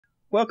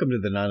Welcome to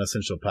the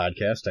Non-Essential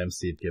Podcast. I'm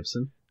Steve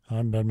Gibson.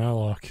 I'm Ben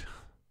Matlock.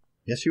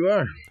 Yes, you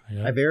are.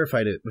 Yep. I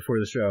verified it before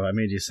the show. I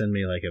made you send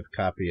me like a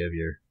copy of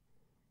your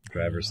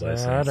driver's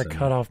license. I had to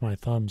cut off my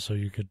thumb so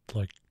you could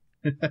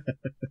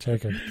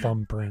take a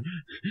thumbprint.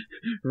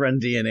 Run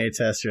DNA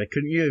test. You're like,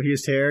 couldn't you have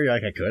used hair? You're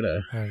like, I could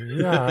have.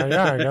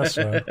 Yeah, I guess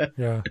so.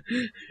 Yeah.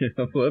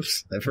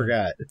 Whoops, I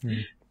forgot. Yeah.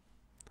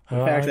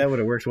 In fact, that would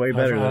have worked way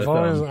better than a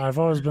thumb. I've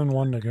always been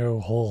one to go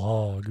whole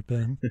hog,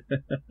 Ben.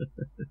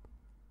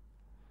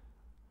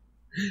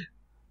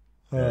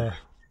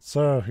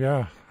 So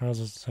yeah, how's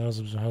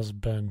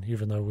it been?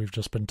 Even though we've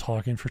just been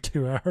talking for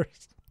 2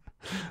 hours.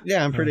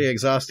 Yeah, I'm pretty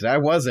exhausted. I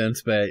wasn't,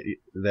 but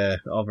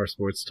all of our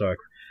sports talk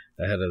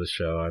ahead of the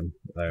show,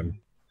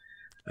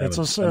 it's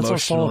a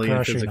emotionally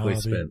and soul-crushing physically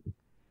hobby. spent.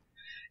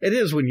 It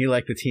is when you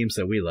like the teams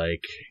that we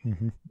like.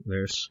 Mm-hmm.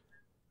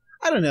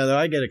 I don't know though.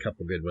 I get a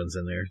couple good ones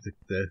in there.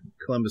 The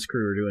Columbus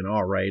Crew are doing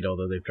all right,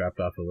 although they've dropped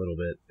off a little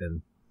bit.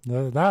 And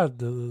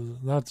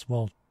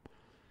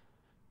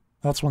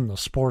that's when the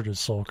sport is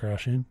soul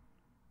crushing.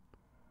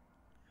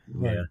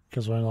 Yeah,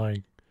 because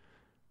when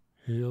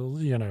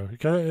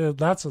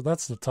that's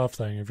the tough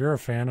thing. If you're a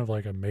fan of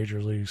like a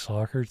major league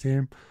soccer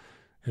team,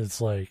 it's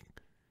like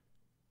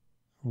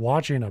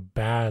watching a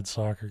bad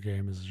soccer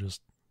game is just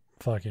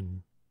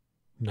fucking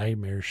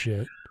nightmare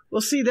shit.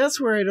 Well, see,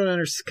 that's where I don't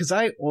understand, because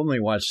I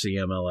only watch the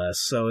MLS.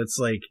 So it's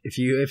like if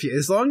you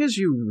as long as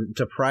you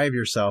deprive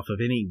yourself of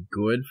any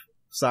good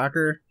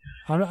soccer,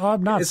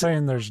 I'm not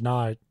saying there's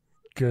not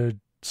good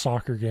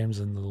soccer games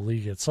in the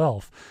league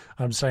itself.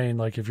 I'm saying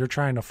like if you're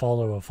trying to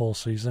follow a full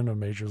season of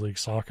Major League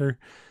Soccer,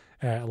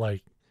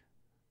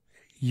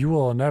 you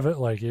will never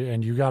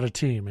and you got a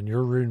team and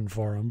you're rooting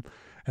for them,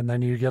 and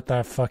then you get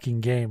that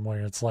fucking game where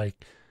it's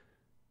like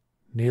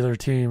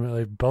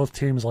both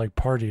teams like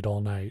partied all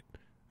night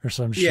or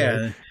some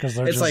shit because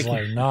they're just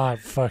like not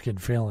fucking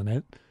feeling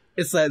it.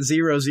 It's that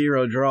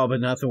 0-0 draw,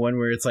 but not the one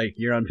where it's like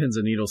you're on pins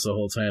and needles the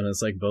whole time.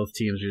 It's like both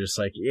teams are just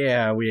like,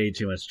 yeah, we ate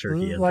too much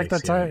turkey. Like the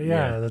type,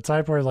 the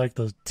type where like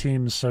the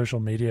team's social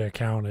media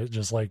account, it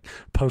just like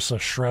posts a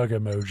shrug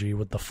emoji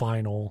with the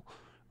final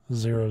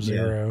 0-0.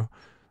 Yeah.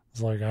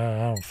 It's like, I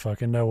don't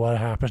fucking know what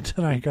happened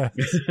tonight, guys.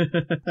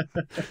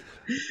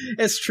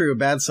 It's true.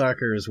 Bad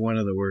soccer is one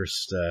of the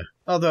worst.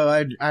 Although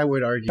I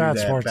would argue bad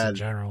that sports in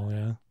general,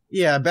 yeah.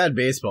 Yeah, bad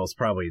baseball is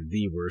probably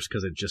the worst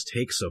because it just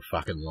takes so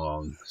fucking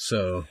long.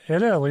 So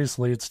it at least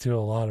leads to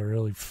a lot of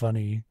really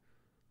funny,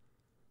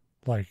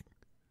 funny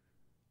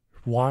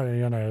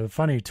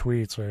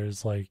tweets where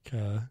it's like,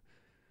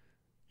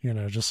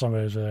 just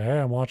somebody's like, hey,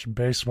 I'm watching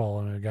baseball,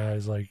 and a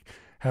guy's like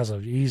has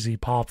an easy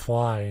pop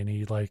fly, and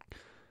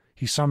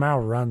he somehow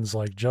runs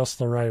like just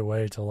the right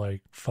way to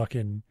like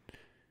fucking.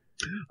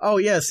 Oh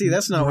yeah, see,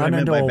 that's not what I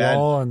meant by bad. Run into a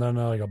wall, and then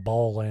like a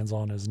ball lands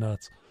on his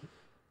nuts.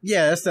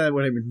 Yeah, that's not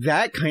what I mean.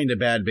 That kind of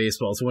bad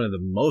baseball is one of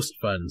the most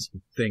fun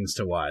things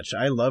to watch.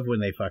 I love when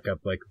they fuck up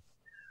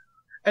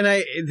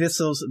this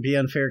will be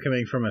unfair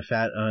coming from a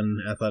fat,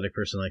 unathletic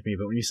person like me,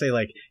 but when you say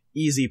like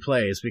easy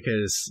plays,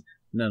 because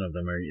none of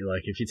them are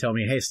like, if you tell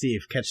me, hey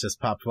Steve, catch this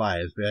pop fly,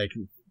 it's like,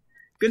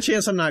 good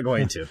chance I'm not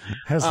going to.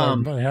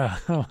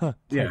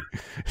 Yeah.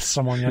 Is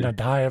someone gonna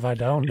die if I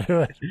don't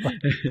do it?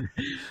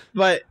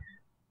 But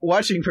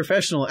watching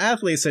professional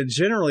athletes that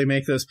generally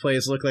make those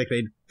plays look like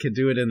they could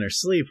do it in their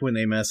sleep when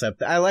they mess up.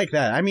 I like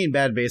that. I mean,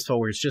 bad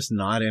baseball where it's just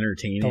not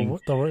entertaining.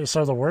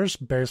 So the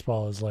worst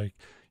baseball is like,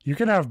 you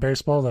can have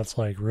baseball that's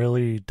like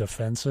really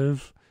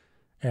defensive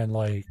and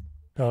like,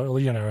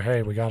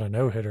 hey, we got a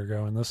no-hitter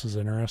going. This is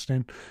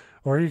interesting.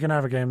 Or you can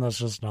have a game that's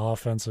just an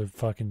offensive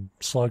fucking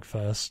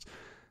slugfest.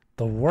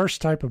 The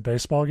worst type of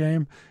baseball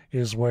game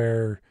is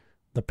where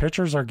the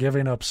pitchers are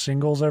giving up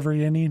singles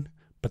every inning,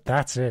 but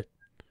that's it.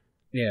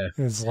 Yeah,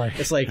 it's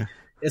like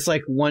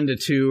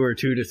 1-2 or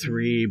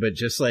 2-3, but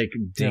just like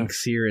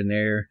dinks here and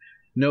there.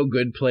 No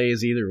good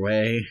plays either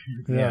way.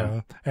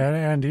 Yeah.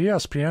 And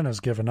ESPN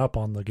has given up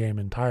on the game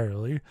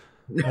entirely.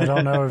 I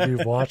don't know if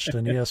you've watched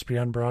an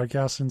ESPN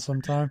broadcast in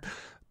some time.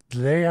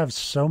 They have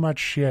so much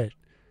shit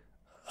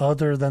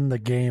other than the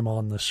game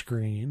on the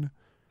screen.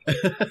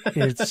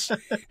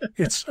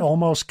 It's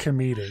almost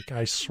comedic.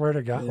 I swear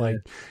to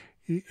God,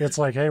 it's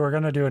like, hey, we're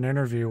going to do an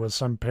interview with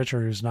some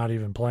pitcher who's not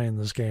even playing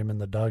this game in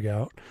the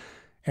dugout.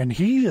 And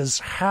he is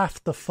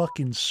half the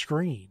fucking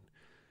screen.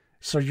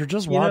 So you're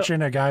just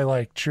watching a guy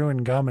like chewing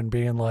gum and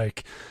being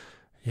like,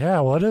 yeah,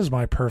 what is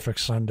my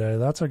perfect Sunday?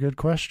 That's a good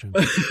question.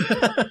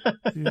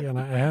 And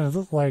then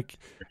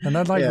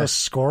the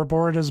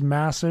scoreboard is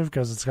massive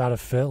because it's got to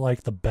fit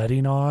like the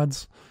betting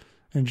odds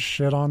and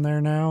shit on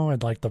there now.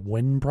 And like the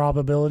win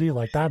probability,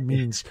 like that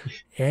means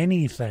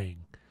anything.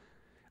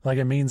 Like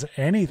it means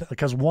anything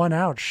because 1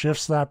 out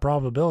shifts that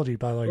probability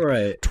by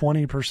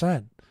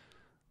 20%.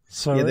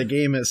 So the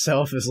game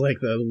itself is like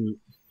the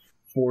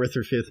 4th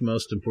or 5th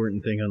most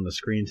important thing on the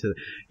screen.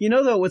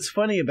 Though, what's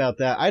funny about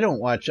that, I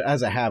don't watch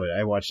as a habit.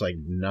 I watch like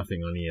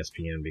nothing on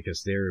ESPN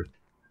because they're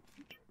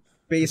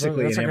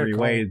basically in every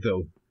way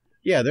though.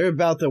 Yeah, they're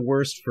about the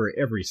worst for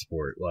every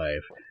sport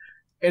live.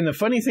 And the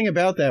funny thing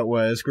about that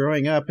was,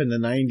 growing up in the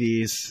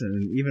 90s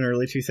and even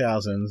early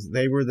 2000s,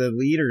 they were the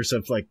leaders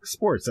of like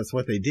sports. That's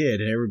what they did,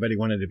 and everybody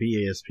wanted to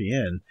be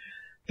ESPN.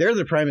 They're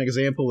the prime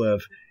example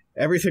of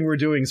everything we're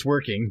doing is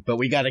working, but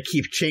we got to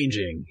keep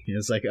changing. And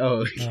it's like,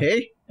 oh,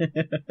 okay.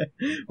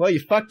 Well, you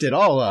fucked it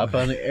all up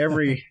on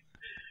every.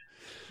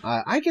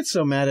 I get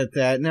so mad at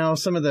that. Now,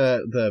 some of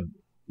the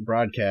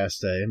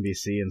broadcast,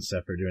 NBC and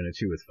stuff are doing it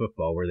too with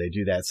football, where they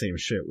do that same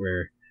shit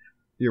where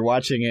you're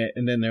watching it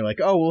and then they're like,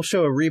 oh, we'll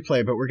show a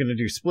replay, but we're going to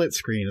do split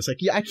screen. It's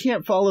like, yeah, I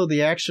can't follow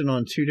the action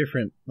on two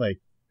different like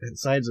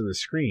sides of the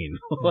screen.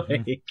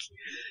 Like,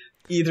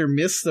 either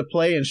miss the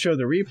play and show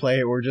the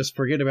replay or just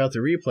forget about the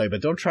replay,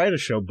 but don't try to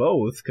show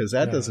both, because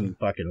that doesn't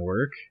fucking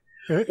work.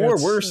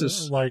 Or worse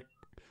is like,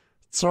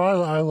 so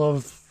I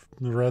love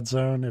the red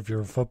zone. If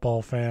you're a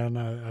football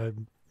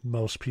fan,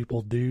 most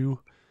people do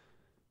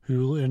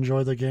who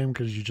enjoy the game,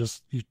 because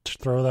you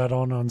throw that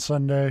on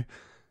Sunday.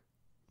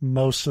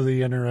 Most of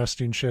the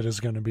interesting shit is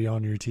going to be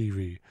on your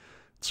TV.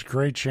 It's a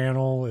great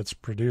channel. It's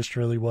produced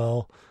really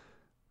well.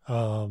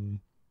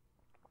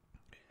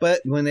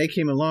 But when they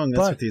came along,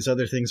 that's what these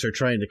other things are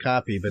trying to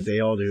copy, but they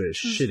all do it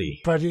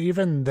shitty. But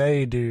even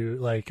they do,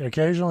 like,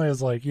 occasionally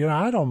it's like,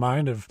 I don't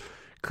mind if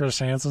Chris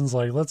Hansen's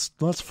like, let's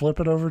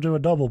flip it over to a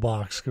double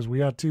box because we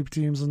got two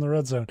teams in the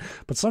red zone.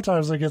 But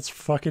sometimes it gets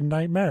fucking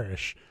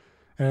nightmarish.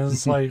 And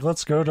it's like,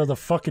 let's go to the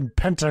fucking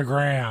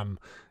pentagram.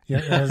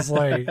 Yeah, it's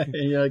like, and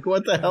you're like,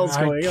 what the hell's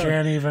going on? I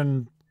can't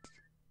even.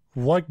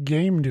 What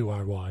game do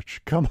I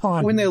watch? Come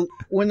on.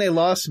 When they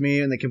lost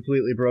me and they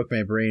completely broke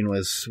my brain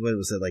was, what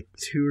was it, like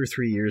 2 or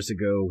 3 years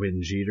ago,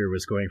 when Jeter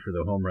was going for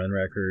the home run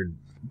record,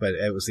 but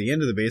it was the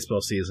end of the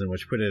baseball season,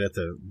 which put it at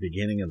the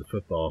beginning of the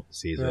football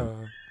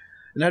season.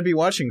 And I'd be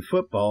watching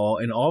football,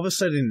 and all of a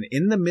sudden,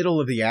 in the middle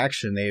of the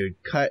action, they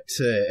would cut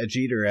to a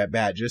Jeter at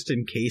bat just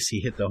in case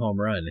he hit the home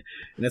run.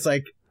 And it's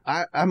like,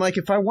 I'm like,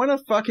 if I want to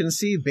fucking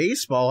see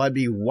baseball, I'd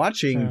be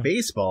watching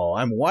baseball.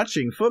 I'm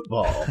watching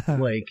football.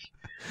 Like,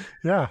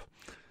 yeah.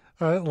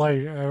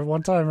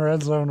 One time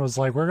Red Zone was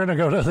like, we're going to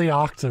go to the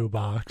Octo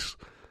Box.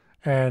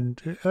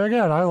 And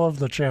again, I love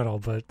the channel,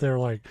 but they're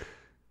like,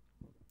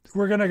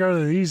 we're going to go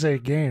to these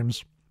 8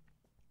 games.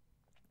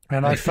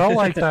 And I felt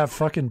like that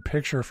fucking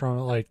picture from,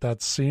 like,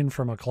 that scene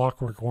from A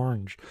Clockwork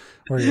Orange,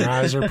 where your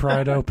eyes are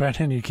pried open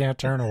and you can't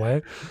turn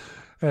away.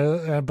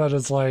 But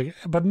it's like,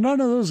 but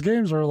none of those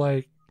games are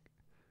like,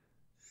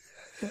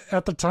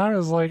 at the time, it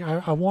was like,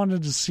 I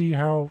wanted to see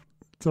how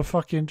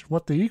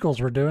what the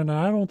Eagles were doing, and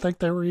I don't think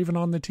they were even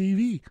on the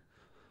TV.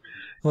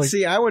 Like,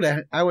 see, I would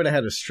have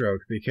had a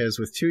stroke, because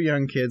with 2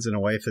 young kids and a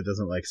wife that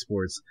doesn't like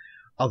sports,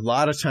 a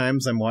lot of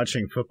times I'm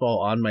watching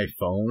football on my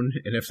phone,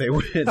 and if they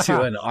went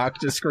to an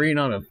Octa screen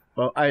on a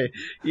phone,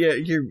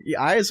 your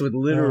eyes would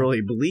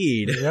literally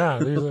bleed. Yeah,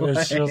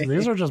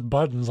 these are just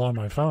buttons on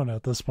my phone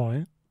at this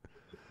point.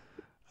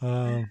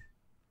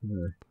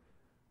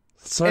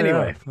 So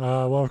anyway,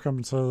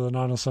 welcome to the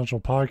Non-Essential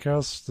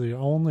Podcast, the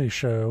only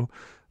show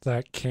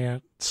that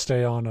can't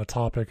stay on a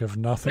topic of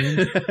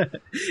nothing.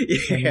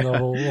 And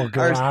we'll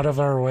go out of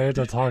our way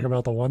to talk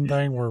about the one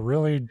thing we're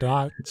really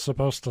not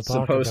supposed to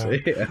talk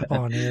about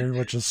on here,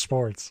 which is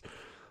sports.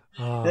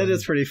 That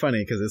is pretty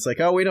funny, because it's like,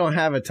 oh, we don't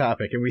have a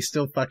topic, and we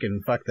still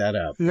fucking fuck that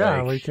up.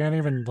 Yeah, we can't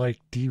even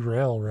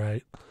derail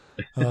right.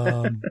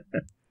 But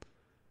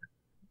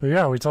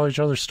yeah, we tell each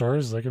other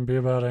stories. They can be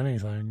about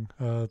anything.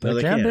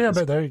 They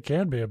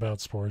can be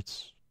about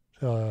sports.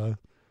 But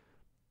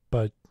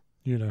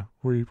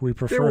we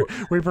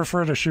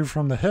prefer to shoot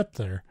from the hip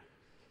there.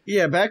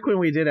 Yeah, back when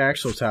we did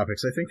actual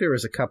topics, I think there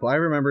was a couple. I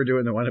remember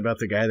doing the one about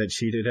the guy that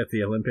cheated at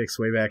the Olympics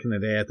way back in the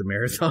day at the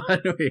marathon.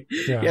 We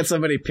had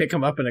somebody pick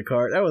him up in a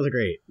car. That was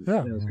great.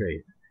 Yeah, that was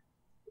great.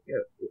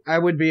 I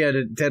would be at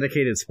a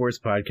dedicated sports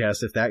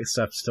podcast if that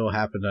stuff still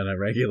happened on a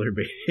regular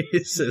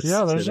basis.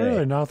 Yeah, there's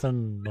really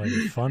nothing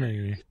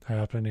funny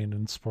happening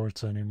in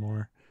sports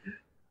anymore.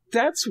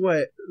 That's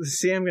what.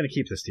 See, I'm going to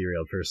keep this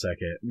derailed for a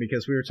second,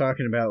 because we were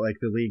talking about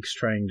the leagues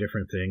trying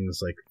different things,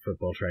 like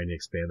football trying to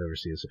expand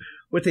overseas.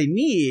 What they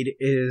need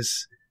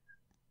is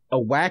a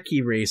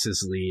wacky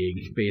races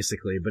league,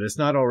 basically, but it's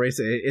not all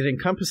races. It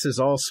encompasses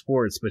all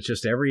sports, but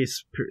just every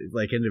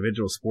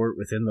individual sport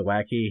within the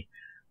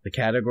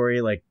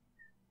category.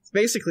 It's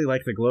basically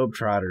like the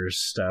Globetrotters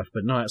stuff,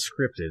 but not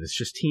scripted. It's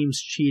just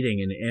teams cheating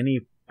in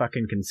any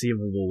fucking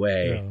conceivable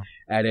way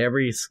at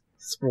every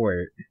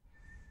sport.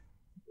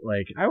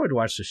 I would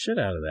watch the shit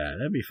out of that.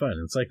 That'd be fun.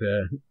 It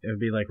would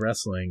be like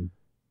wrestling.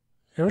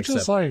 It was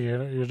just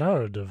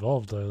it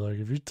developed though.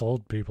 If you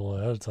told people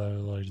ahead of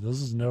time,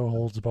 this is no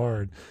holds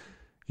barred.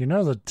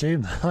 The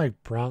team that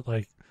brought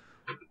a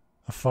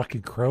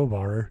fucking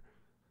crowbar.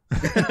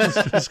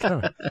 It's just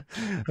kind of,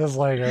 it's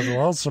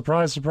well,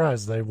 surprise,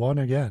 surprise, they won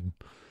again.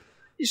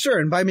 Sure,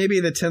 and by maybe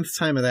the 10th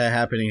time of that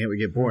happening, it would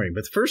get boring.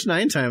 But the first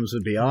 9 times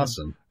would be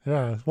awesome.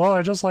 Yeah. Well,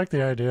 I just like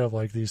the idea of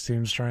like these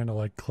teams trying to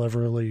like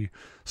cleverly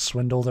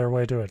swindle their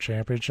way to a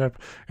championship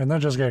and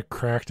then just get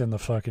cracked in the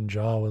fucking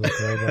jaw with a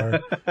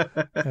crowbar.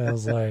 And I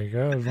was like,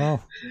 oh,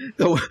 well.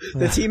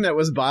 The team that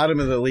was bottom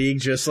of the league,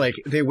 just like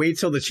they wait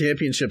till the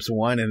championship's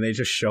won and they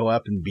just show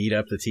up and beat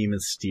up the team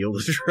and steal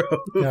the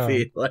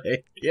trophy. Yeah.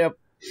 Like, yep.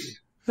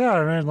 Yeah,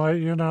 I mean, like,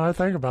 you know, I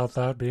think about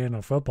that being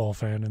a football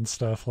fan and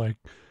stuff. Like,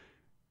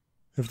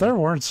 if there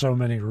weren't so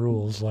many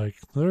rules, like,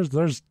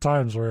 there's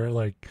times where,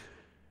 like,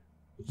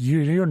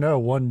 you know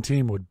one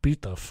team would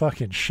beat the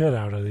fucking shit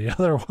out of the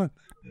other one.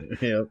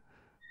 Yep.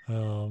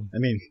 I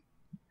mean,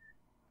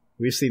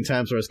 we've seen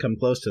times where it's come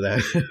close to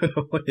that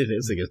when it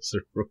is against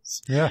the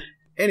rules. Yeah.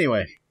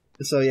 Anyway,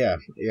 so yeah,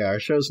 our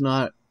show's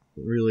not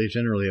really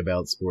generally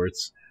about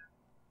sports.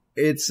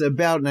 It's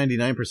about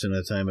 99% of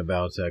the time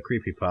about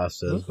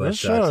creepypastas. This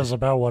show is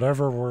about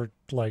whatever we're,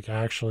 like,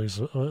 actually...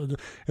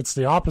 it's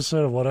the opposite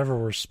of whatever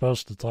we're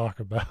supposed to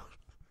talk about.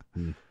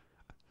 I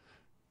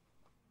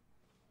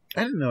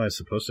didn't know I was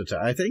supposed to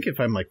talk. I think if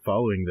I'm, like,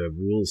 following the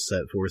rules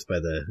set forth by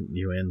the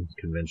UN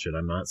convention,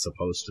 I'm not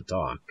supposed to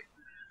talk.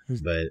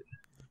 But...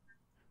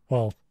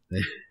 Well...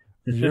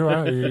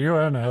 The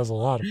UN has a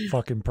lot of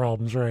fucking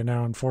problems right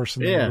now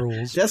enforcing the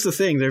rules. That's the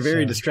thing. They're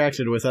very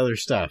distracted with other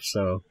stuff,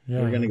 so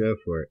we're going to go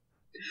for it.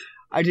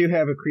 I do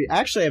have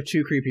actually I have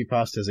 2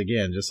 creepypastas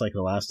again, just like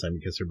the last time,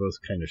 because they're both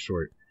kind of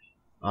short.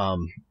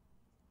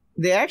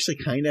 They actually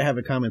kind of have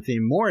a common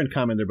theme. More in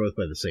common, they're both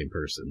by the same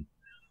person.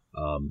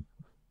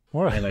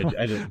 More in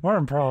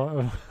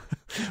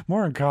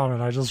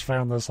common, I just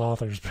found this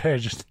author's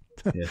page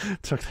and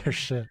took their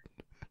shit.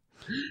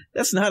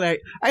 That's not... I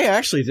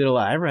actually did a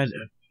lot. I read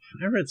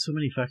so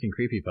many fucking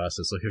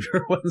creepypastas looking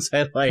for ones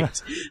I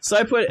liked. So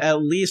I put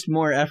at least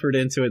more effort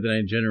into it than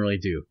I generally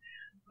do.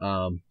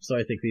 So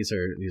I think these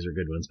are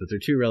good ones, but they're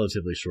 2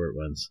 relatively short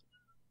ones.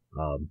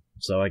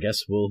 So I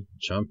guess we'll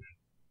jump.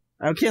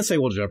 I can't say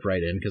we'll jump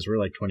right in because we're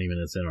like 20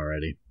 minutes in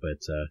already.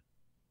 But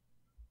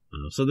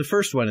so the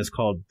first one is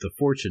called The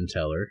Fortune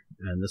Teller,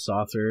 and this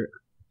author,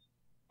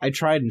 I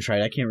tried.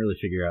 I can't really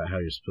figure out how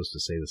you're supposed to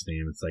say this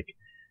name. It's like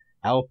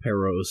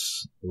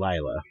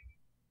Alparos-Lilah.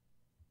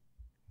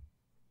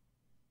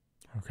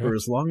 Okay. For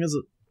as long as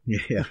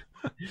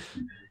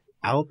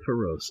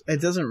Alparos.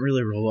 It doesn't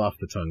really roll off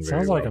the tongue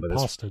very well. Sounds like a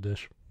pasta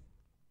dish.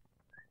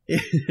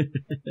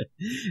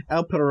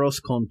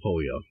 Alparos con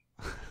pollo.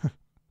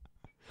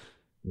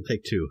 We'll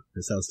take 2.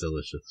 It sounds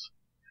delicious.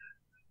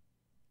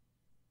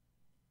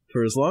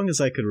 For as long as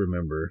I could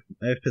remember,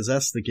 I have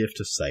possessed the gift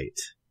of sight.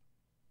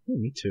 Oh,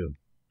 me too.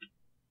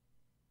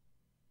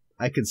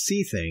 I could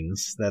see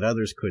things that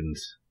others couldn't,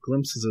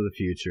 glimpses of the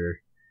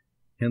future,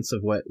 hints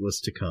of what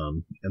was to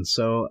come, and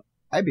so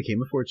I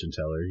became a fortune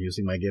teller,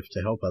 using my gift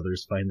to help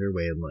others find their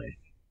way in life.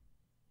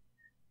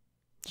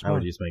 Smart. I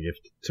would use my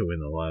gift to win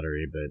the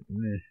lottery, but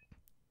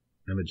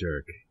I'm a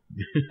jerk.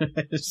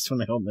 I just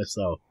want to help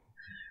myself.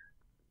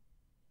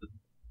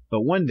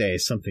 But one day,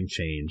 something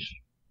changed.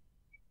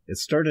 It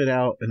started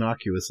out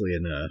innocuously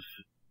enough.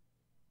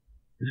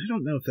 And I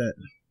don't know if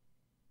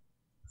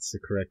that's the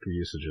correct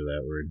usage of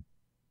that word.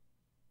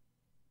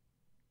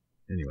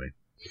 Anyway.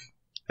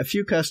 A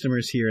few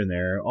customers here and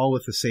there, all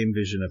with the same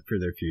vision for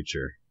their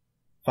future.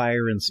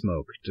 Fire and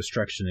smoke,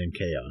 destruction and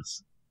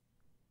chaos.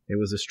 It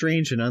was a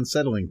strange and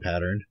unsettling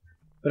pattern,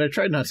 but I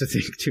tried not to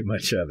think too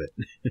much of it.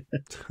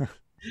 I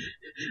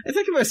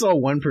think if I saw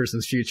one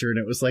person's future and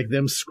it was like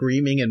them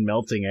screaming and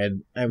melting,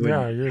 I would.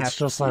 Yeah, it's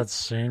just that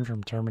scene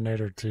from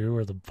Terminator 2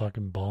 where the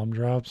fucking bomb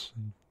drops.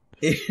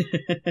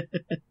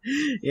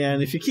 Yeah,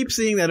 and if you keep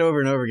seeing that over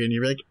and over again,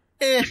 you're like,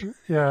 eh.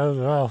 Yeah,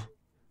 well,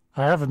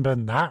 I haven't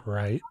been that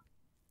right.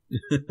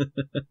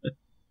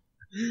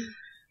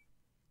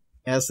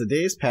 As the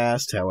days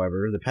passed,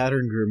 however, the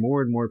pattern grew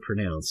more and more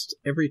pronounced.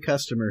 Every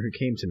customer who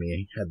came to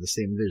me had the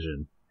same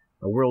vision.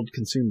 A world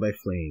consumed by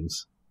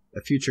flames. A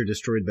future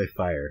destroyed by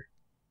fire.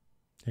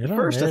 At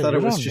first, I thought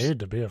it was just... You don't need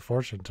to be a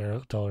fortune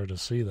teller to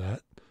see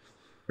that.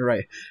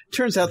 Right.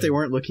 Turns out they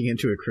weren't looking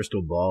into a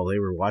crystal ball. They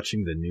were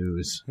watching the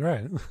news.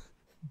 Right.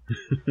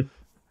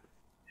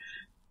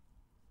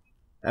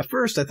 At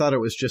first, I thought it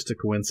was just a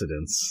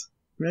coincidence.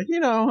 Like,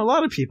 you know, a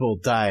lot of people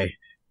die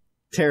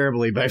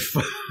terribly by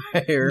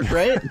fire,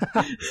 right?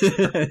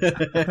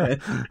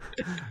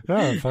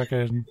 Yeah,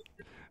 fucking...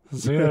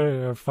 It's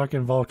either a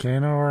fucking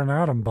volcano or an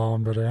atom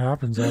bomb, but it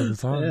happens all the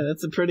time. Yeah,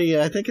 that's a pretty...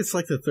 I think it's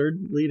like the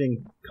 3rd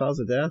leading cause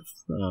of death.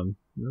 I don't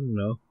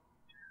know.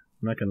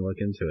 I'm not going to look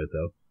into it,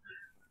 though.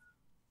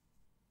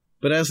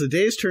 But as the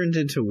days turned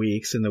into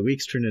weeks and the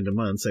weeks turned into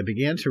months, I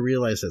began to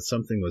realize that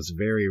something was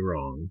very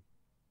wrong.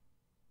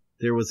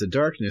 There was a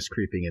darkness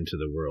creeping into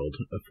the world,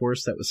 a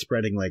force that was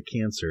spreading like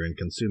cancer and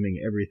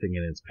consuming everything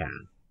in its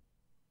path.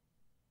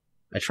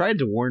 I tried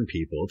to warn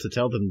people, to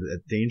tell them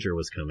that danger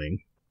was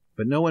coming,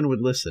 but no one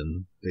would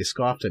listen. They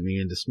scoffed at me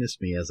and dismissed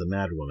me as a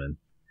madwoman.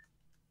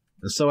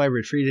 And so I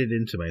retreated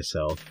into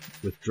myself,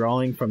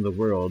 withdrawing from the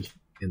world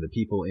and the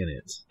people in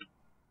it.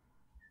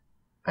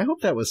 I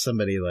hope that was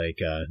somebody like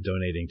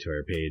donating to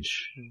our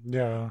page.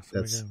 Yeah,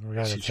 we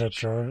got a tip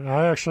jar.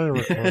 I actually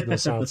record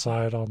this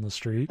outside on the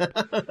street.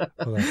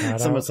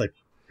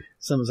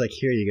 Someone's like,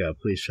 "Here you go.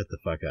 Please shut the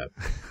fuck up."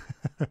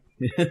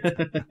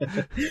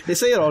 They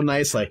say it all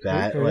nice like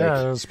that.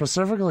 Yeah, like,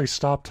 specifically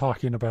stop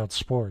talking about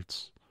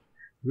sports.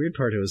 Weird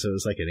part was it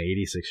was like an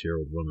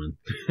 86-year-old woman.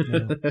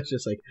 Yeah. It's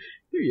just like,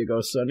 "Here you go,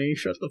 Sonny.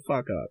 Shut the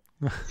fuck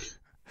up."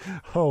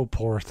 Oh,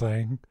 poor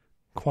thing.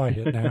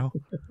 Quiet now.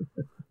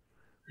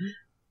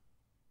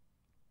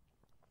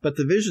 But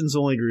the visions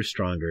only grew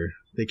stronger.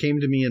 They came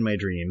to me in my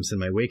dreams, in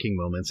my waking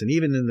moments, and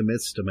even in the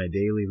midst of my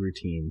daily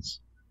routines.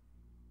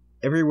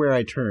 Everywhere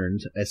I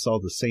turned, I saw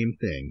the same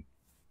thing.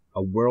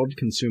 A world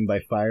consumed by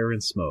fire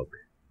and smoke.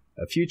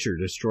 A future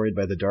destroyed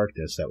by the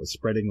darkness that was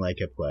spreading like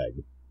a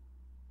plague.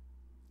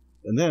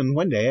 And then,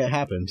 one day, it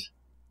happened.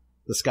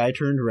 The sky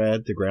turned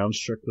red, the ground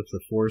shook with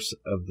the force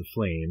of the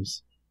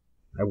flames.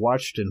 I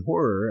watched in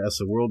horror as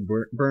the world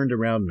burned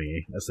around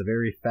me, as the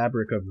very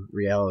fabric of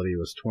reality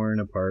was torn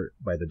apart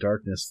by the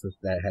darkness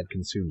that had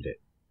consumed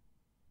it.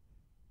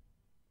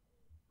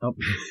 Oh,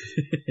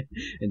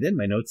 and then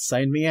my notes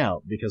signed me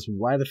out, because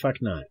why the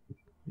fuck not?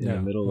 In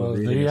the middle of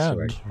reading the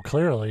story. end.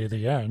 Clearly,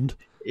 the end.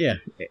 Yeah,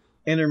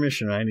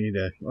 intermission. I need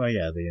to. Oh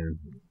yeah, the end.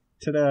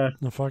 Ta-da!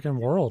 The fucking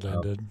world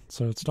ended,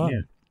 so it's done.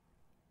 Yeah.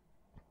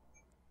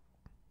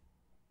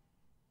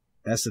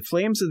 As the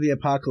flames of the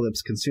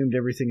apocalypse consumed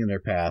everything in their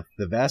path,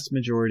 the vast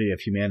majority of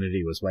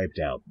humanity was wiped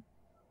out.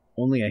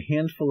 Only a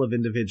handful of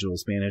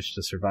individuals managed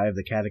to survive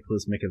the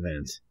cataclysmic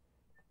event.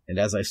 And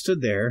as I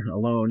stood there,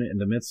 alone in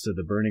the midst of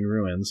the burning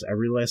ruins, I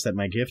realized that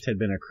my gift had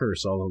been a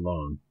curse all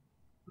along.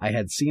 I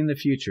had seen the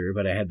future,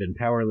 but I had been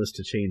powerless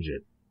to change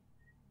it.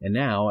 And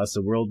now, as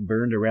the world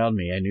burned around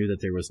me, I knew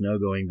that there was no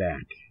going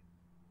back.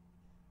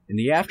 In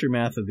the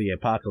aftermath of the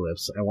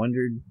apocalypse, I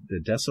wandered the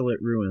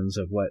desolate ruins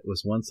of what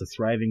was once a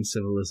thriving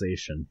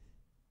civilization.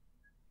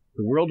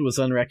 The world was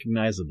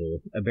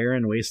unrecognizable, a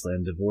barren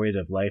wasteland devoid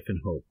of life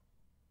and hope.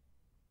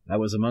 I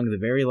was among the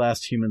very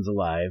last humans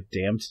alive,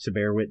 damned to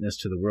bear witness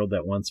to the world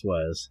that once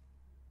was.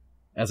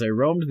 As I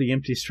roamed the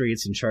empty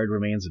streets and charred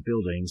remains of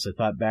buildings, I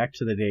thought back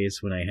to the days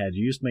when I had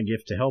used my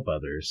gift to help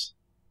others.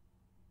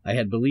 I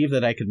had believed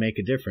that I could make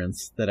a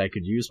difference, that I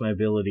could use my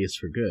abilities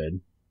for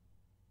good.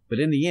 But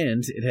in the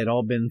end, it had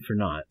all been for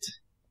naught.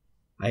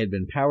 I had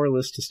been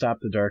powerless to stop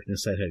the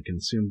darkness that had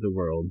consumed the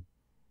world.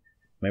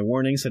 My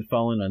warnings had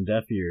fallen on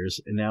deaf ears,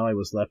 and now I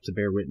was left to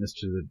bear witness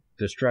to the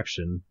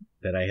destruction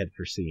that I had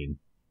foreseen.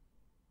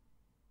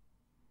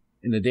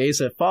 In the days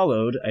that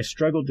followed, I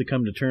struggled to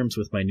come to terms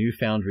with my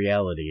newfound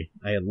reality.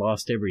 I had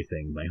lost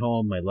everything, my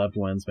home, my loved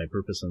ones, my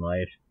purpose in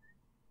life.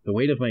 The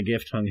weight of my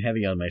gift hung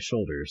heavy on my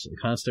shoulders, a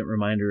constant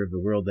reminder of the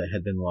world that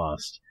had been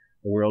lost,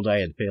 a world I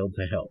had failed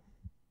to help.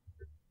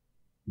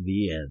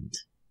 The end.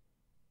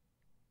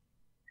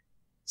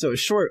 So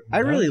short, I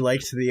really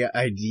liked the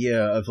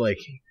idea of like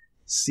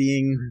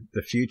seeing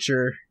the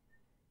future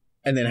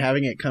and then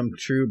having it come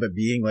true, but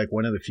being like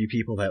one of the few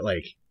people that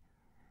like,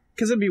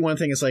 because it'd be one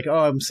thing, it's like,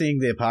 oh, I'm seeing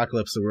the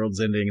apocalypse, the world's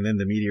ending, and then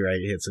the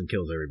meteorite hits and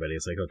kills everybody.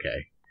 It's like,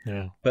 okay.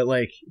 Yeah. But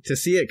like to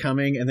see it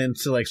coming and then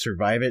to like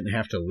survive it and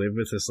have to live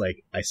with this,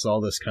 like, I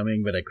saw this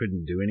coming, but I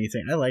couldn't do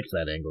anything. I liked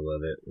that angle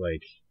of it.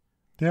 Like,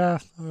 yeah,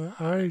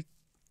 I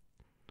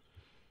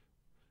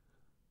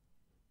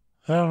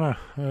don't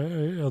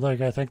know.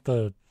 I think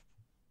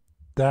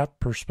that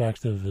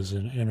perspective is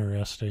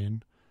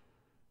interesting.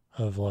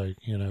 Of like,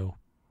 you know,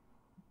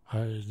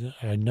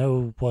 I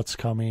know what's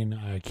coming.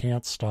 I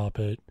can't stop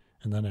it,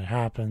 and then it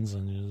happens,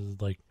 and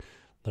like,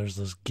 there's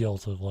this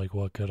guilt of like,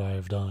 what could I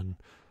have done?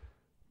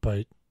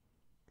 But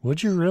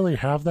would you really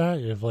have that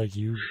if like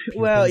you've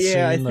been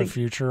seeing the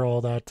future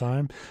all that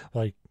time?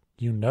 Like,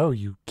 you know,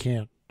 you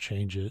can't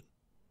change it.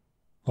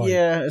 Like,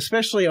 yeah,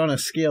 especially on a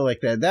scale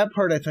like that. That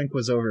part I think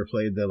was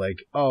overplayed. The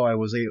like, oh, I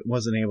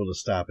wasn't able to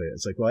stop it.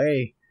 It's like, well,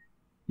 hey,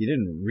 you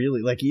didn't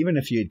really like. Even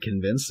if you had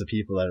convinced the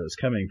people that it was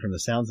coming, from the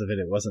sounds of it,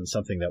 it wasn't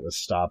something that was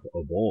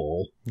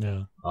stoppable.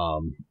 Yeah.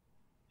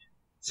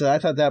 So I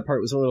thought that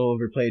part was a little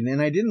overplayed,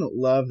 and I didn't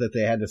love that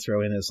they had to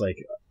throw in as like,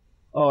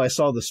 oh, I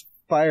saw this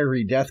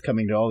fiery death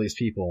coming to all these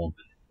people.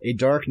 A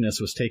darkness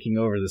was taking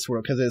over this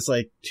world, because it's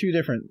like two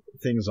different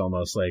things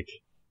almost. Like,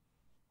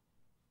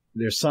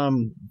 there's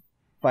some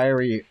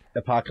fiery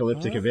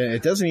apocalyptic event.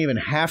 It doesn't even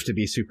have to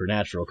be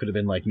supernatural. Could have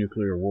been like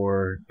nuclear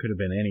war. Could have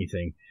been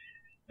anything.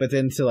 But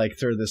then to like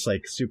throw this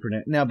like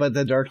supernatural now, but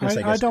the darkness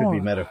I guess could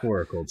be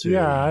metaphorical too.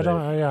 Yeah,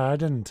 I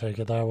didn't take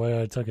it that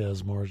way. I took it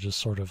as more just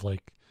sort of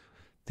like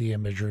the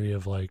imagery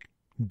of like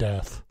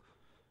death,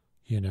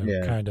 you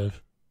know, kind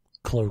of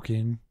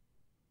cloaking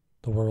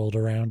the world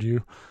around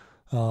you.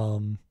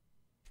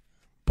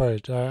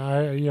 But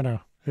I you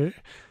know,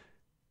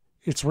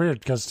 it's weird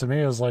because to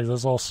me it was like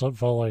this all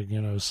felt like,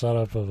 you know,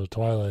 setup of a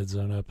Twilight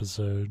Zone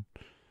episode,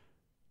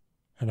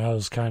 and I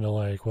was kind of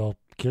like, well,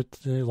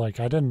 like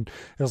I didn't.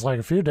 It was like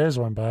a few days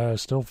went by, I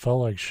still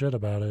felt like shit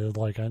about it.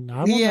 Like I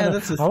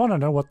want to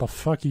know what the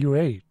fuck you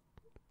ate.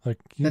 Like,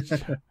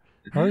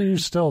 how are you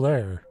still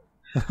there?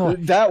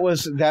 That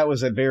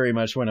was a very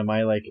much one of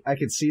my, like, I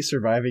could see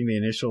surviving the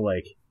initial,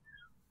 like,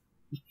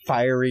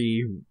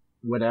 fiery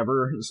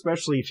whatever,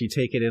 especially if you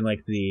take it in,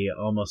 like, the,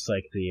 almost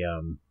like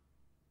the,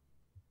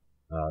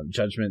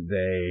 Judgment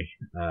Day,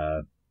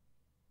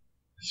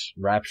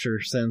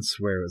 rapture sense,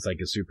 where it was like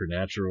a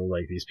supernatural,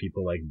 like these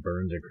people like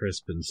burned to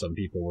crisp and some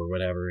people were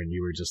whatever and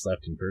you were just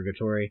left in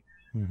purgatory.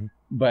 Mm-hmm.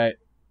 But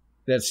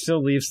that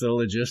still leaves the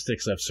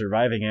logistics of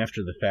surviving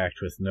after the fact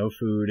with no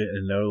food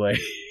and no, like,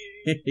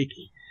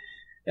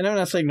 and I'm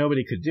not saying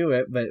nobody could do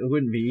it, but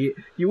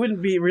you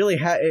wouldn't be really,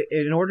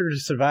 in order to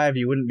survive,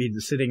 you wouldn't be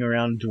sitting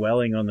around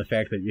dwelling on the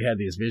fact that you had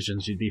these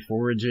visions. You'd be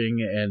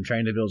foraging and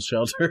trying to build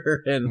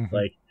shelter and, mm-hmm.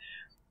 like,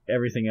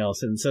 everything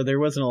else. And so there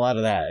wasn't a lot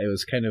of that. It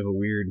was kind of a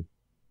weird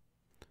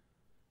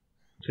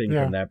thing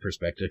from that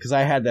perspective, because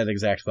I had that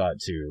exact thought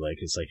too. Like,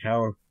 it's like,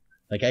 how,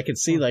 like, I could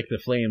see like the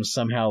flames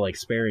somehow like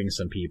sparing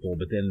some people,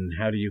 but then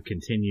how do you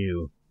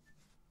continue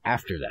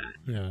after that?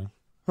 Yeah,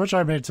 which,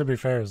 I mean, to be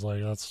fair, is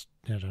like, that's,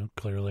 you know,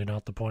 clearly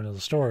not the point of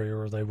the story,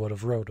 or they would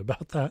have wrote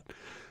about that.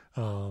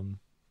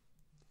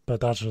 But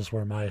that's just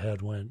where my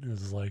head went,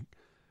 is like,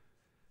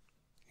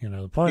 you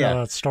know, the point of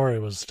that story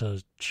was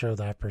to show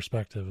that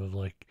perspective of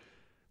like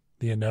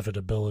the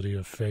inevitability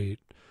of fate.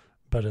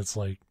 But it's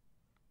like,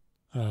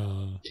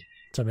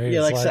 to me,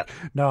 it's like,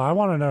 no, I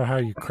want to know how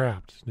you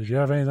crapped. Did you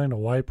have anything to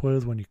wipe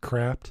with when you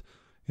crapped?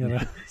 You know?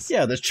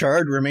 Yeah, the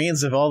charred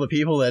remains of all the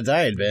people that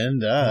died, Ben.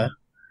 Duh.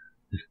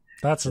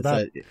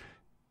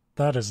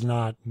 That is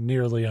not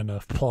nearly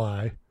enough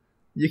ply.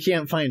 You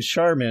can't find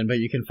Charmin, but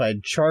you can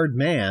find Charred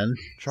Man.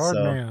 Charred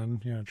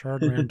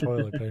Man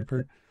toilet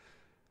paper.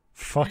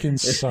 Fucking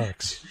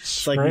sucks.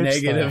 It's like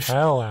negative the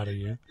hell out of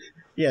you.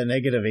 Yeah,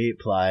 -8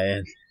 ply,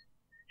 and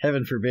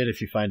heaven forbid if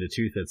you find a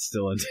tooth that's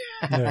still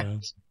intact. Yeah.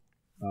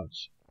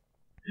 Ouch.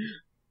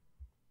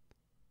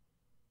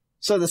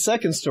 So the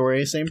second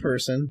story, same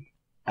person,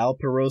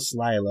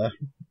 Alparos-Lilah,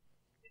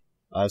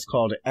 is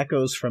called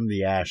Echoes from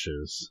the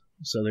Ashes.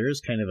 So there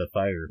is kind of a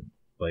fire,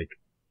 like,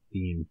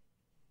 theme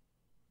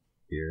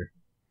here.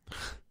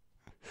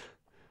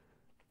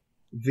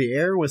 The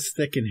air was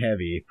thick and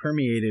heavy,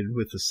 permeated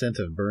with the scent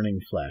of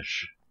burning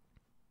flesh.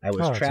 I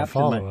was trapped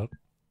in my...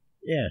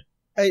 Yeah.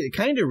 It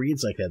kind of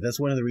reads like that. That's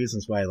one of the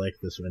reasons why I like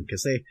this one,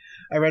 because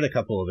I read a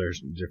couple of their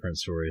different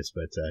stories,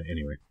 but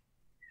anyway.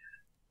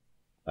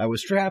 I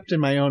was trapped in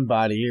my own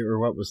body, or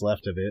what was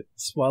left of it,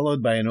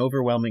 swallowed by an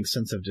overwhelming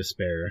sense of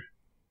despair.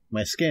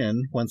 My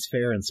skin, once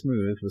fair and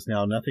smooth, was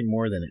now nothing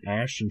more than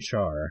ash and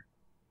char.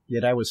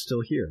 Yet I was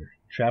still here,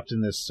 trapped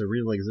in this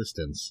surreal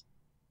existence,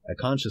 a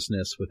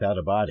consciousness without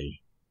a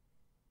body.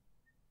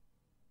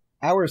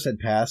 Hours had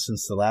passed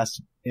since the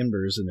last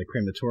embers in the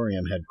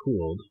crematorium had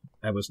cooled.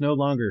 I was no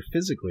longer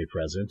physically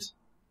present.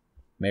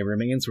 My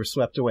remains were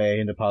swept away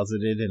and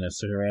deposited in a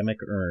ceramic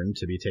urn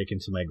to be taken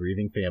to my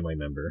grieving family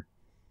member.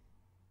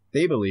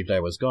 They believed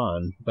I was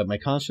gone, but my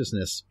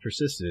consciousness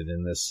persisted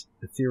in this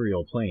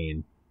ethereal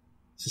plane,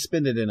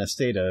 suspended in a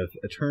state of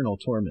eternal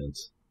torment.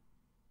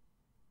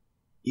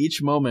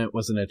 Each moment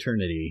was an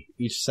eternity.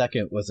 Each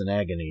second was an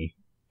agony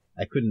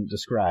I couldn't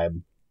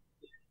describe.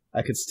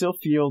 I could still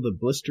feel the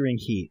blistering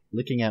heat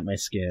licking at my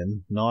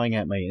skin, gnawing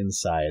at my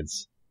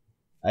insides.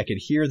 I could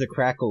hear the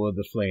crackle of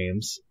the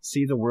flames,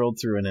 see the world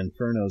through an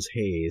inferno's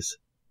haze.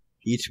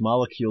 Each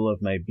molecule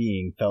of my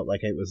being felt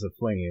like it was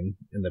aflame,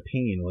 and the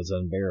pain was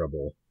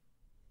unbearable.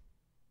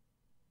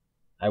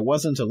 I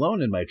wasn't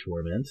alone in my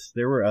torment.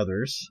 There were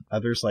others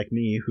like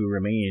me who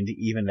remained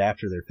even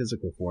after their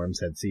physical forms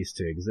had ceased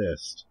to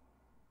exist.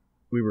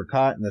 We were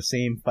caught in the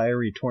same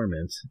fiery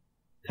torment,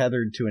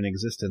 tethered to an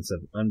existence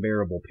of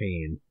unbearable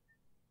pain.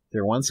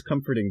 Their once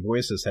comforting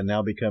voices had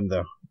now become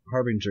the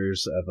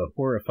harbingers of a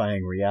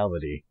horrifying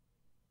reality.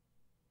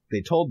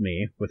 They told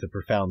me, with a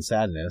profound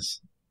sadness,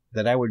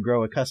 that I would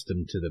grow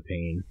accustomed to the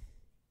pain.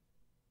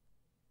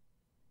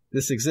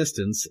 This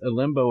existence, a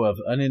limbo of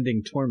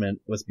unending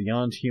torment, was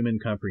beyond human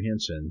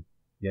comprehension.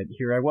 Yet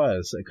here I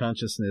was, a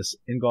consciousness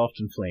engulfed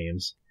in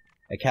flames,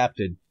 a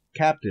captive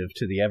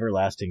to the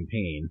everlasting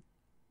pain.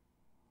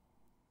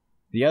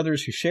 The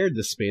others who shared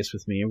this space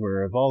with me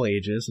were of all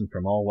ages and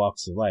from all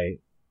walks of life.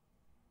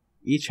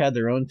 Each had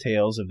their own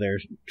tales of their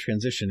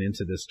transition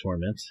into this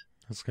torment.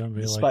 It's going to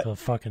be like the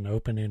fucking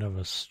opening of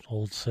an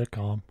old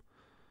sitcom.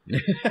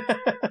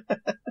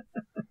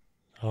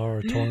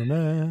 Our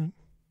torment.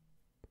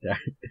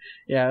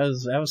 Yeah, I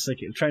was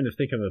trying to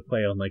think of a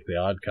play on like The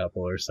Odd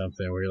Couple or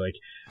something, where like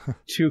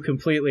two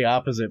completely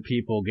opposite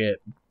people get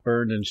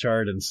burned and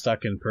charred and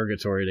stuck in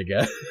purgatory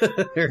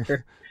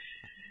together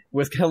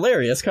with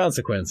hilarious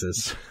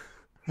consequences.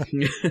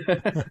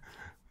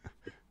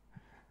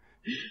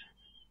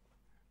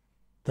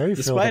 They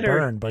feel the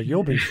burn, but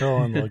you'll be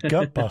feeling the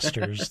gut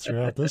busters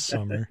throughout this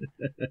summer.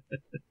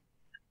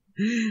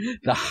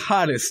 The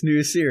hottest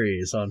new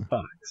series on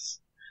Fox.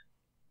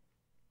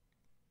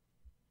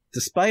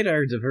 Despite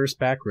our diverse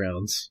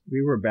backgrounds,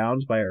 we were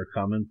bound by our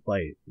common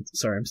plight.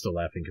 Sorry, I'm still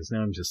laughing because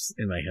now I'm just,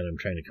 in my head, I'm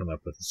trying to come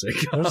up with a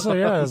sitcom.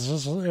 Yeah,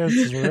 it's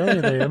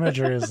really, the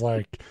imagery is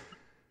like,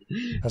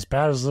 as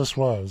bad as this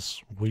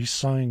was, we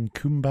sang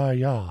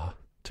Kumbaya.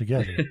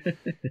 together.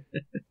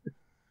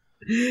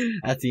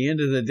 At the end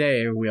of the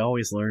day, we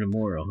always learn a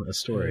moral, a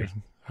story.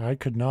 I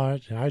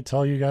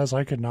tell you guys,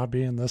 I could not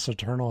be in this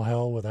eternal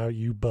hell without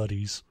you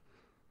buddies.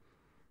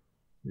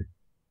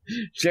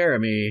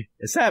 Jeremy,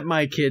 is that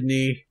my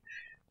kidney?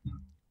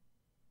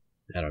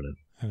 I don't know.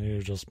 And he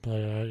would just,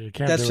 you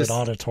can't do it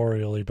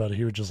auditorially, but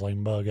he would just like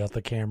mug at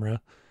the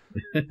camera.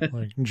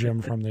 Like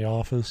Jim from The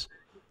Office.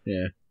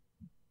 Yeah.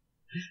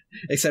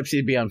 Except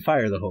he'd be on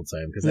fire the whole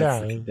time, because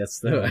that's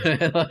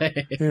the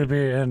like, he would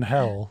be in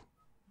hell.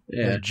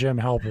 Yeah. Where Jim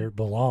Halpert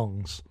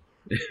belongs.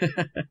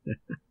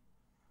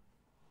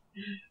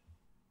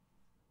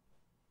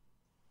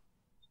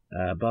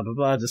 Blah, blah,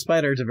 blah.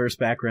 Despite our diverse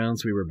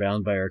backgrounds, we were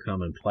bound by our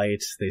common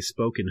plight. They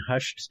spoke in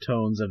hushed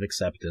tones of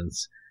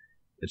acceptance,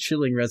 a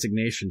chilling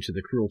resignation to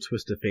the cruel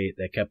twist of fate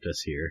that kept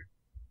us here.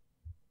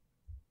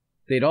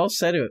 They'd all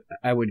said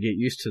I would get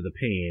used to the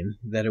pain,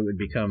 that it would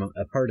become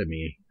a part of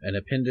me, an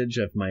appendage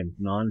of my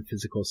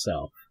non-physical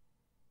self.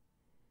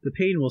 The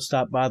pain will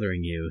stop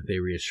bothering you, they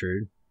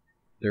reassured,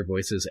 their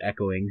voices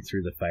echoing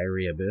through the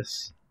fiery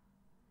abyss.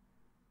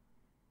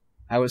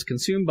 I was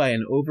consumed by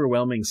an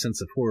overwhelming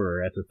sense of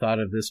horror at the thought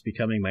of this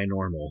becoming my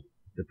normal,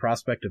 the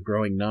prospect of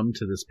growing numb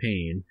to this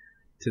pain,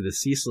 to the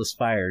ceaseless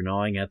fire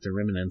gnawing at the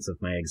remnants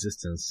of my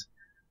existence,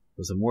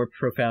 was a more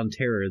profound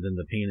terror than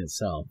the pain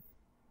itself.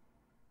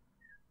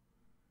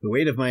 The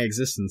weight of my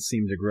existence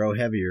seemed to grow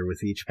heavier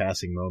with each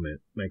passing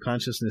moment. My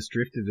consciousness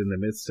drifted in the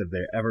midst of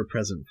their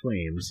ever-present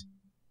flames,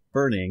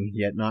 burning,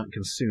 yet not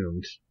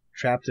consumed,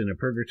 trapped in a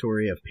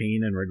purgatory of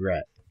pain and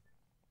regret.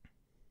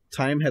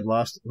 Time had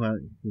lost... Well,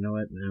 you know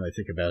what? Now I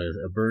think about it.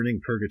 A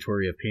burning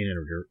purgatory of pain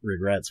and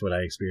regret's what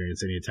I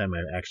experience anytime I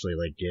actually,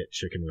 like, get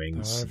chicken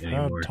wings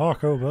anymore. Had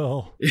Taco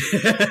Bell.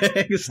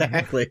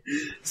 Exactly.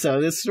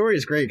 So this story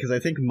is great because I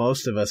think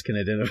most of us can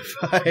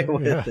identify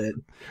with it.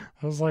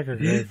 That was like a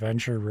great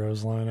venture,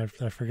 Roseline.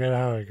 I forget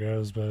how it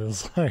goes, but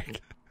it's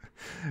like...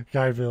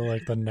 Guy feel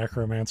like the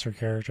necromancer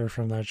character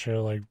from that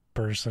show, like,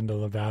 bursts into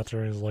the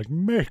bathroom and is like,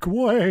 "Make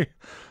way!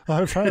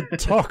 I've had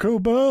Taco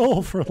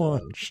Bell for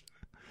lunch."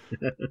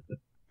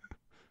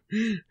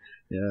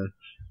 Yeah.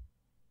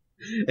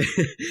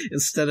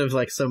 Instead of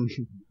like some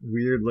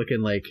weird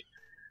looking like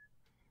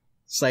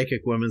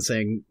psychic woman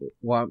saying,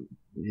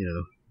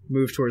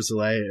 move towards the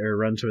light or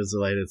run towards the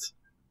light, it's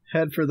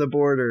head for the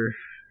border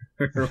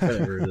or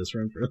whatever it is.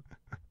 Run for.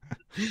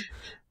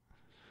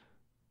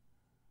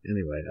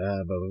 Anyway,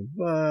 blah, blah,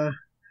 blah.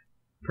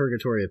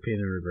 Purgatory of pain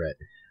and regret.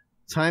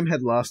 Time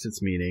had lost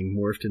its meaning,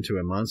 morphed into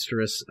a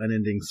monstrous,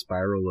 unending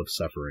spiral of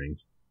suffering.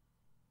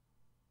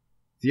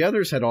 The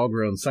others had all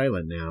grown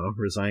silent now,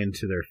 resigned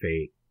to their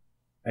fate.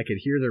 I could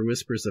hear their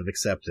whispers of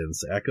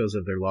acceptance, echoes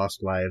of their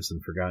lost lives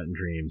and forgotten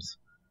dreams.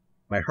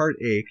 My heart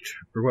ached,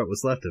 or what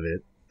was left of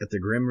it, at the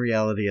grim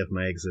reality of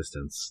my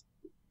existence.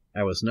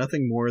 I was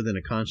nothing more than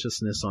a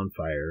consciousness on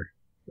fire,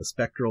 a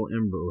spectral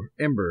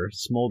ember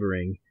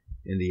smoldering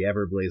in the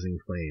ever-blazing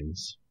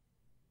flames.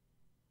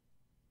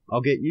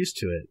 "I'll get used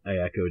to it," I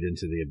echoed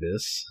into the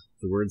abyss.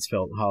 The words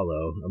felt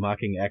hollow, a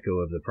mocking echo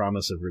of the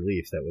promise of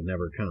relief that would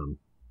never come.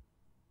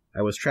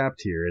 I was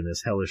trapped here in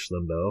this hellish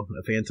limbo,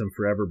 a phantom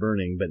forever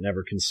burning but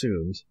never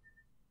consumed,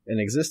 an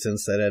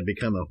existence that had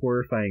become a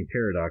horrifying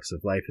paradox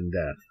of life and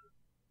death.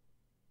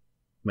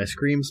 My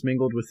screams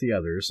mingled with the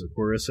others, a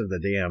chorus of the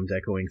damned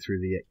echoing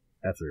through the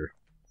ether.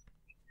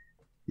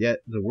 Yet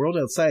the world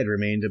outside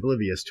remained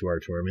oblivious to our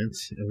torment,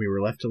 and we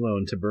were left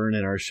alone to burn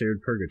in our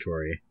shared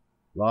purgatory,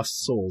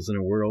 lost souls in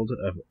a world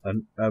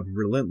of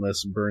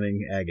relentless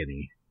burning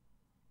agony.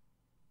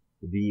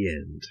 The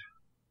end.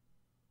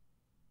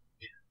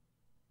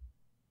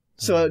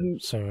 So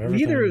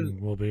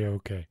everything will be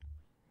okay.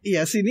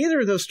 Yeah, see,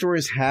 neither of those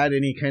stories had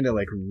any kind of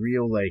like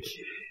real like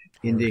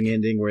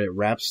ending where it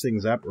wraps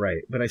things up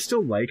right. But I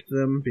still liked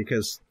them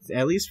because,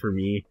 at least for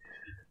me,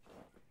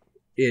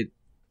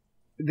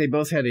 they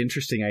both had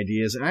interesting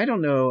ideas. And I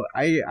don't know,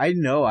 I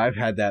know I've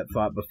had that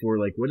thought before.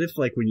 Like, what if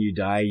like when you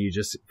die, you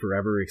just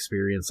forever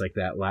experience like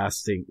that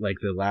last thing, like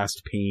the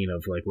last pain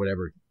of like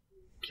whatever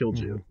killed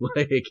you.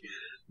 Like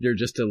you're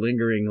just a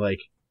lingering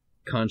like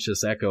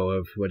conscious echo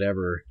of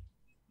whatever.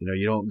 You know,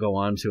 you don't go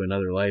on to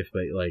another life,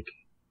 but like,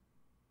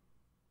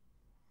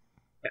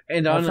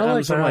 and I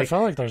feel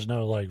like there's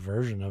no like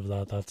version of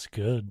that that's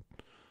good.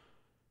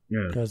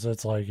 Yeah, because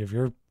it's like if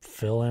you're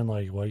feeling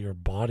like what your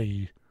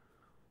body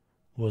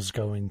was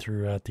going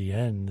through at the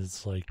end,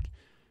 it's like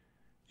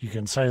you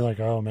can say like,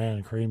 "Oh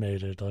man,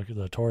 cremated," like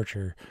the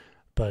torture,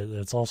 but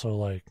it's also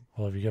like,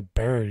 well, if you get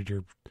buried,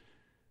 you're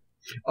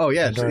I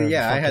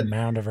had a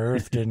mound of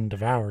earth getting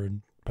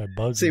devoured by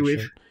bugs. See, and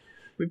shit.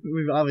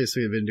 We've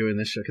obviously been doing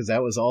this show because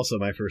that was also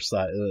my first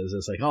thought. It was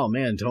just like, oh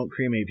man, don't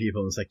cremate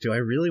people. And it's like, do I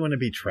really want to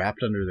be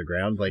trapped under the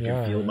ground, like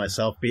and feel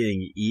myself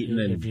being eaten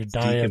and if you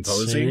die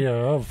decomposing?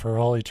 At sea, for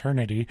all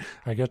eternity,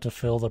 I get to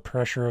feel the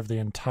pressure of the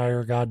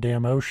entire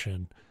goddamn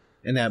ocean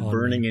and that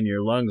burning in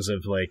your lungs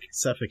of like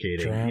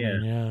suffocating.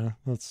 Drowning, yeah,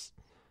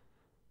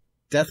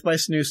 Death by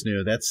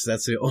snoo. That's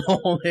the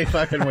only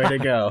fucking way to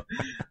go.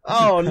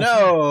 Oh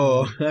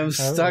no, I'm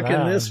stuck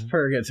in this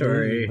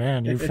purgatory.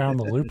 Man, you found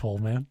the loophole,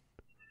 man.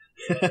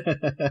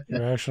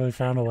 You actually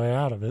found a way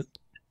out of it.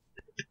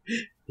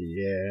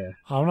 Yeah.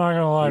 I'm not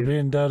gonna lie,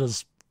 being dead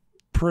is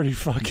pretty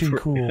fucking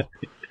cool.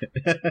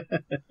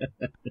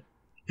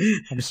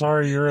 I'm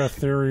sorry your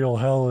ethereal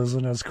hell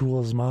isn't as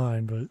cool as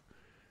mine, but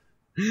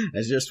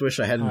I just wish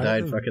I hadn't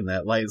died fucking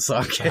that light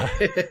socket.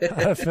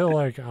 I feel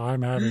like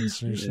I'm having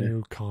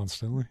snoo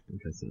constantly.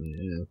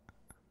 Yeah.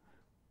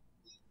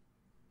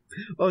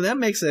 Oh, that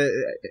makes a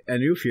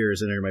new fear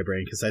is enter my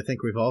brain, because I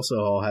think we've also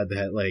all had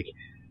that, like,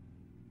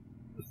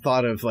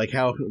 thought of, like,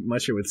 how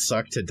much it would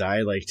suck to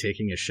die, like,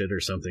 taking a shit or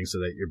something so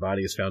that your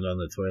body is found on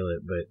the toilet.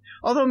 But,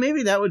 although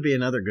maybe that would be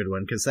another good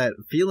one, because that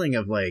feeling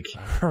of, like,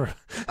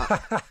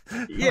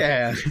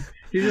 yeah,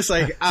 you're just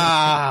like,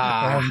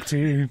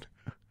 emptied.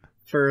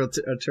 For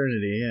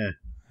eternity, yeah.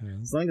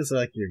 As long as,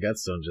 like, your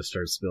guts don't just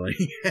start spilling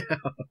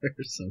out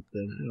or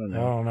something. I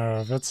don't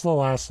know. If it's the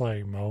last,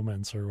 like,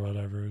 moments or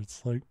whatever,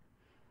 it's like...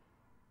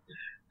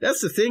 That's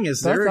the thing,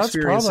 is they're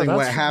experiencing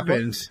what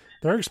happened.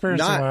 They're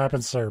experiencing what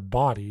happens to their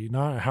body,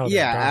 not how they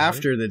die.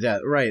 After the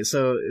death. Right,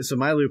 so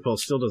my loophole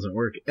still doesn't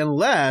work,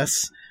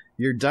 unli'm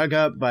you're dug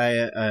up by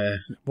a...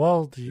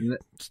 Well,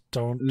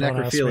 don't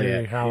ask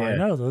me how I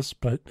know this,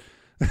 but...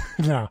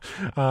 no.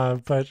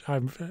 But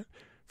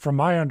from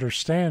my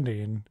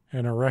understanding,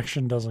 an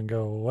erection doesn't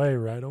go away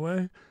right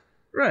away.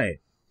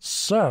 Right.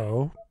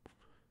 So,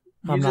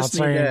 I'm not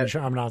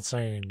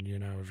saying, you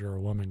know, if you're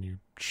a woman, you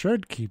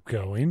should keep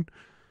going,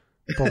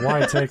 but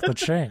why take the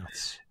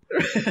chance?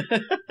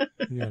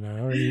 You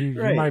know,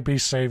 you might be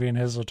saving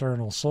his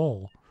eternal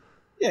soul.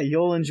 Yeah,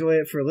 you'll enjoy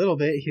it for a little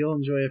bit. He'll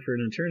enjoy it for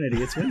an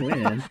eternity. It's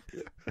win-win.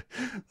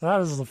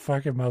 That is the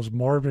fucking most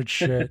morbid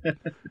shit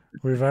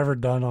we've ever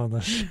done on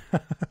this show.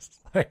 It's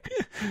like,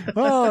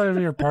 well,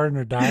 if your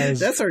partner dies...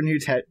 That's our new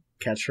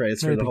catchphrase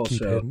for the whole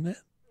show. Hitting it.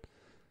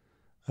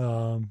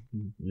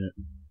 Yeah.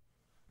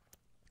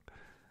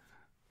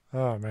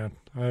 Oh, man.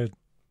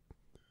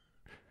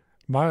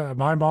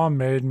 My mom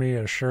made me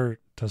a shirt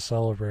to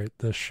celebrate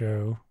this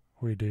show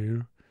we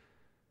do,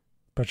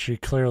 but she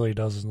clearly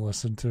doesn't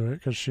listen to it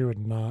because she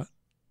would not.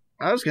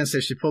 I was going to say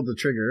she pulled the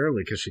trigger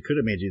early because she could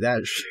have made you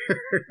that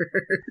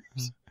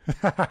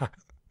shirt.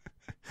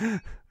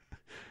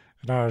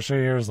 No, she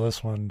hears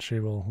this one. She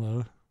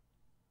will.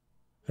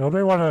 It'll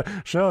be one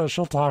of. She'll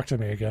talk to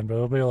me again, but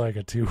it'll be like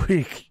a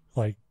 2-week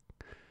like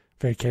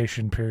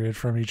vacation period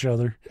from each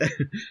other.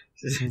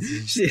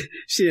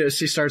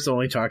 she starts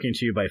only talking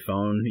to you by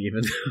phone,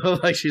 even though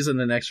like she's in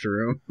the next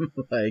room.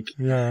 Like,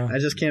 yeah, I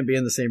just can't be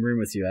in the same room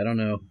with you. I don't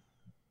know.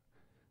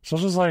 She'll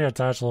just like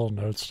attach little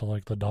notes to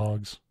like the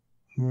dogs.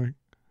 Like,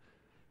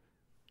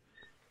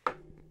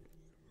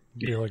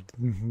 be like,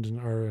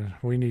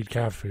 we need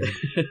cat food.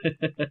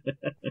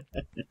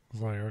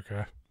 It's like,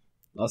 okay.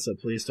 Also,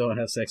 please don't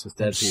have sex with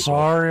dead people.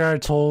 Sorry I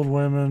told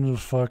women to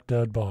fuck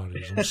dead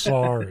bodies. I'm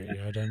sorry.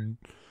 I didn't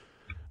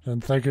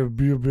think it would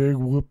be a big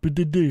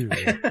whoopie-de-doo.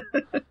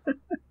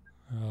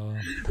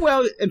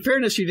 Well, in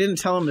fairness, you didn't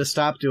tell them to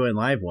stop doing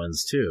live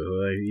ones,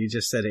 too. You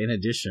just said, in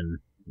addition,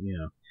 you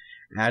know,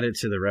 add it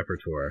to the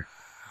repertoire.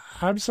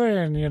 I'm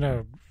saying, you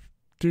know,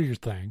 do your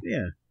thing.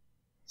 Yeah.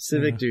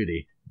 Civic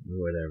duty, or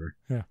whatever.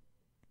 Yeah.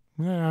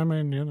 Yeah, I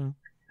mean, you know.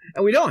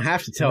 And we don't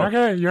have to tell...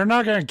 You're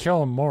not going to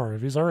kill him more.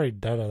 If he's already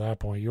dead at that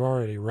point, you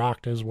already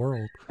rocked his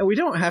world. And we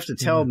don't have to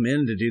tell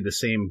men to do the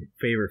same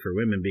favor for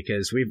women,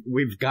 because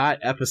we've got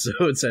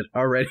episodes that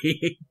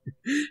already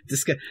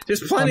discuss.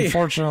 There's plenty.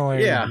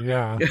 Unfortunately,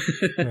 yeah.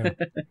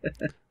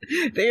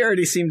 They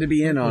already seem to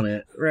be in on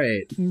it,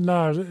 right?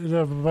 No,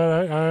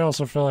 but I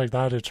also feel like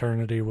that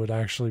eternity would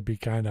actually be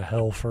kind of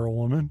hell for a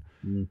woman.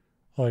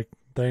 Like,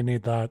 they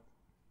need that.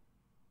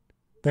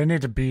 They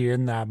need to be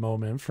in that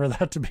moment for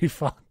that to be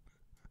fun.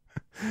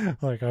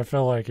 Like, I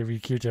feel like if you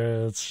keep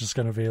it, it's just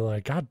going to be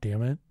like, God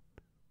damn it.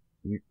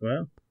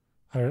 Well,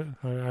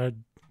 I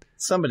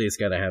somebody's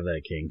got to have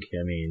that kink.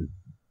 I mean,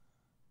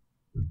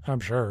 I'm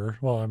sure.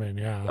 Well, I mean,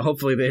 yeah.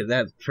 Hopefully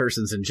that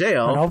person's in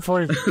jail. And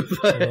hopefully,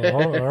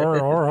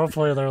 or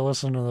hopefully they're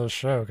listening to this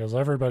show, because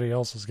everybody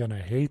else is going to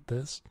hate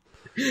this.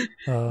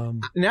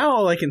 Now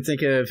all I can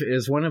think of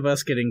is one of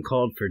us getting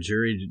called for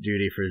jury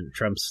duty for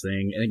Trump's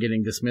thing and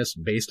getting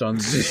dismissed based on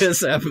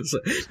this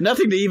episode.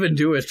 Nothing to even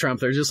do with Trump.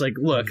 They're just like,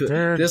 look,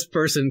 this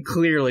person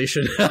clearly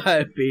should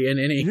not be in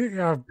any...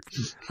 Yeah,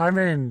 I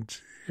mean,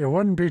 it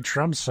wouldn't be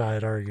Trump's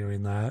side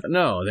arguing that.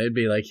 No, they'd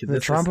be like...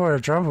 Trump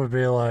would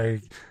be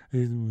like...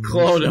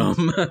 Clone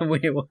him.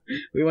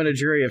 We want a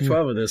jury of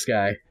 12 of this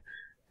guy.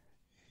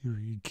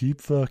 You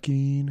keep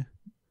fucking...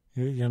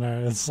 You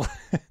know, it's like,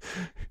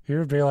 you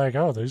would be like,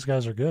 oh, these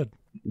guys are good.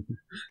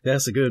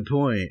 That's a good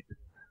point.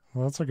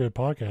 Well, that's a good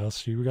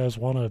podcast. You guys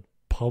want to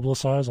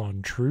publicize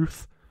on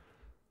truth?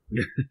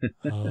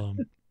 Now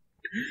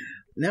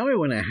I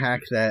want to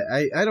hack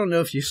that. I don't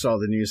know if you saw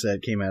the news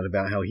that came out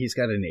about how he's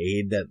got an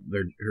aide that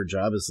her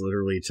job is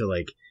literally to,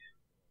 like,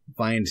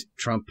 find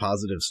Trump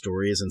positive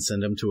stories and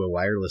send them to a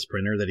wireless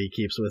printer that he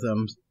keeps with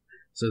him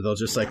So they'll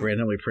just like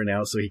randomly print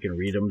out so he can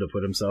read them to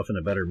put himself in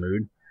a better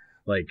mood.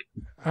 Like,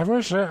 I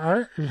wish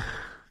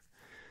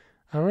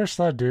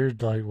that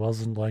dude like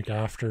wasn't like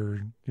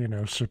after, you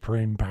know,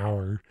 supreme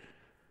power.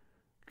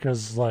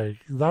 Because like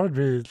I would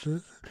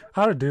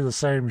do the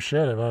same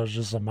shit if I was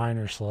just a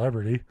minor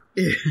celebrity.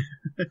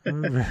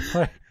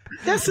 Like,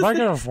 if I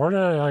can afford it,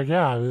 like,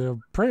 yeah,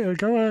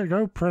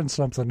 go print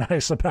something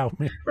nice about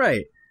me.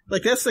 Right.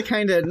 Like, that's the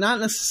kind of, not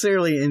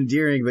necessarily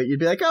endearing, but you'd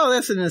be like, oh,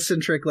 that's an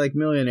eccentric, like,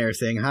 millionaire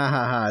thing. Ha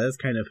ha ha. That's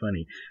kind of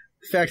funny.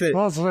 The fact that.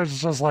 Well,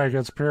 it's just like,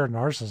 it's pure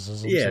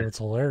narcissism, so it's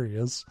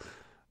hilarious.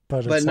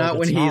 But not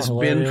when he's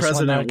been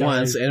president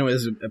once and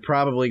was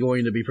probably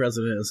going to be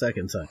president a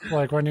second time.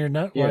 Like when you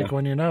know,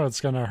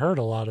 it's going to hurt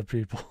a lot of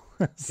people.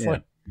 It's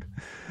like,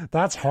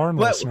 that's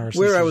harmless narcissism.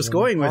 Where I was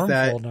going with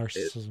that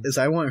is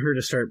I want her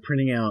to start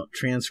printing out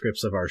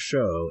transcripts of our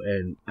show,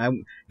 and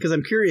because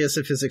I'm curious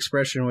if his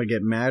expression would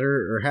get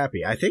madder or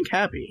happy. I think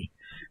happy,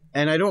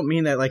 and I don't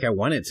mean that like I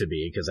want it to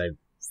be, because I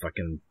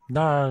fucking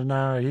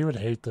no, he would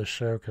hate this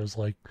show because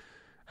like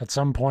at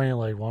some point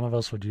like one of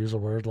us would use a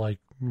word like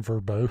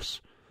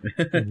verbose.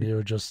 And he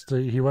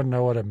wouldn't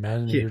know what it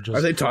meant. He would just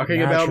are they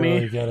talking about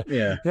me? Get it.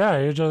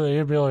 Yeah.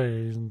 He'd be like,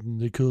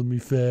 they called me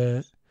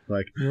fat.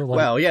 Like,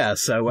 well, yeah.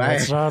 So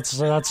that's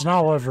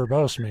not what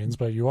verbose means,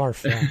 but you are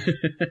fat.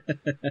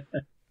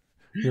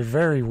 You're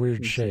very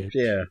weird shaped.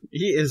 Yeah,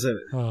 he is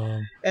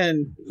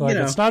and like,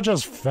 it's not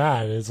just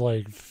fat. It's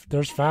like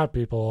there's fat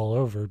people all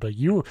over, but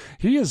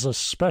he is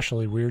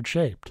especially weird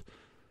shaped.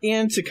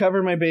 And to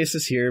cover my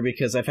bases here,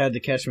 because I've had to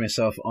catch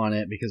myself on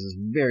it, because it's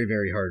very,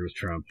 very hard with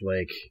Trump.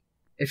 Like,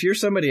 if you're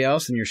somebody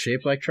else and you're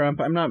shaped like Trump,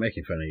 I'm not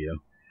making fun of you.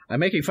 I'm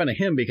making fun of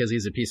him because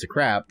he's a piece of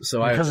crap.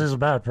 Because he's a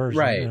bad person,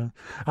 right?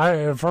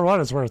 Yeah. For what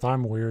it's worth,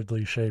 I'm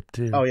weirdly shaped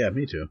too. Oh yeah,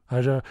 me too.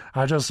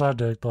 I just had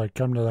to like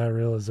come to that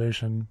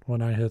realization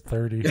when I hit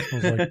 30.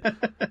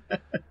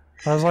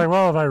 I was like,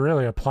 well, if I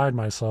really applied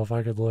myself,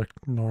 I could look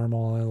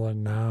normal. And like,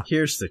 no.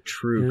 Here's the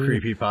true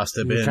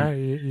creepypasta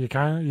bin. You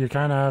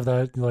kind of have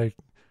that, like,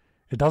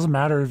 it doesn't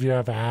matter if you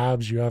have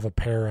abs, you have a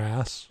pear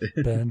ass,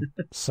 Ben.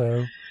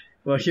 So.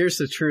 Well, here's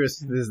the truth.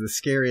 This is the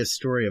scariest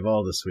story of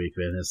all this week,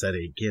 Ben, is that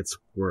it gets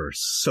worse.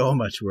 So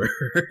much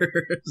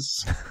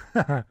worse.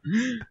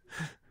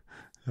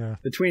 Yeah.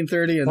 Between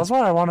 30 and... That's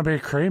why I want to be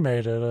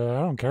cremated.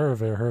 I don't care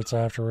if it hurts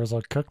afterwards.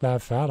 I'll cook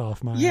that fat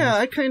off my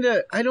ass.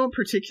 I don't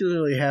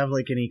particularly have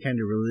like any kind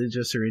of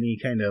religious or any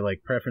kind of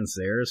like preference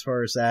there as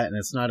far as that. And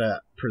it's not a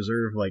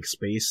preserve like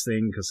space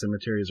thing because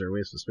cemeteries are a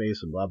waste of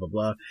space and blah, blah,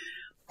 blah.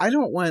 I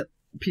don't want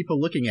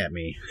people looking at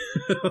me.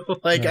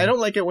 Like, I don't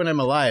like it when I'm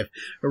alive.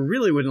 I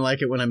really wouldn't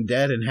like it when I'm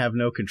dead and have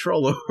no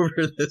control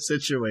over the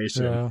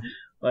situation. Yeah.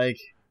 Like,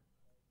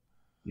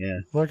 yeah.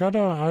 Like, I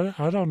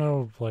don't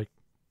know, like,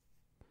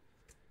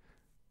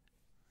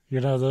 you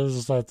know,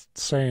 there's that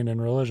saying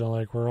in religion,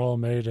 like, we're all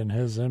made in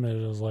his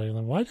image. It's like,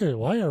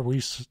 why are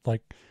we,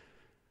 like,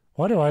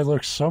 why do I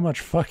look so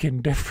much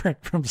fucking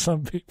different from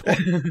some people?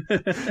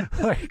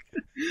 Like,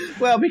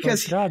 well,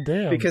 because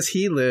goddamn, because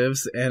he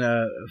lives in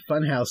a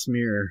funhouse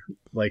mirror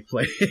like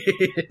place.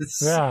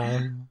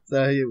 Yeah,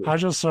 so I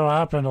just so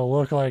happen to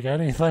look like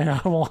anything I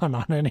want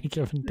on any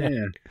given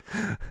day.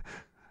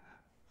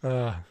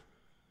 Yeah.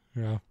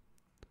 Yeah.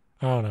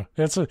 I don't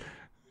know.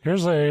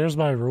 Here's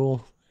my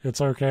rule. It's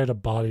okay to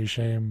body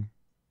shame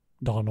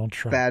Donald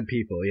Trump. Bad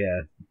people,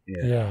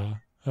 yeah.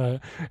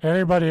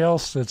 Anybody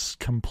else, it's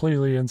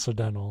completely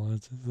incidental.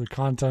 It's the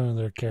content of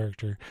their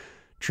character.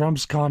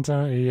 Trump's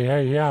content, he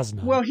has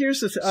none. Well,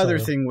 here's the other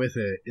thing with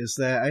it, is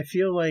that I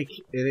feel like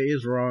it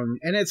is wrong,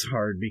 and it's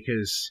hard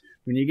because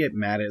when you get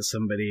mad at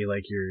somebody,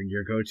 like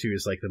your go-to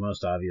is like the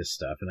most obvious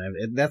stuff,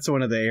 and that's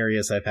one of the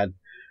areas I've had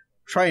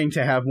trying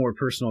to have more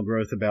personal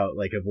growth about,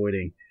 like,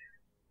 avoiding.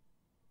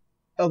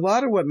 A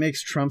lot of what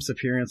makes Trump's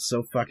appearance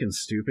so fucking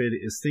stupid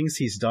is things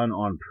he's done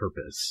on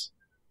purpose.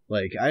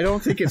 Like, I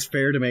don't think it's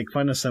fair to make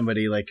fun of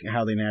somebody like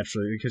how they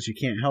naturally, because you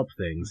can't help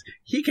things.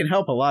 He can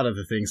help a lot of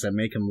the things that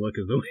make him look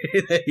the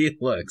way that he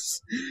looks.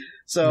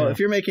 So if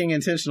you're making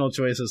intentional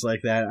choices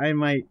like that, I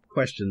might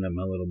question them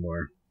a little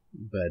more.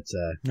 But,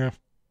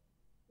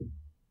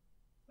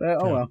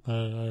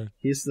 well.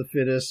 He's the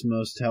fittest,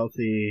 most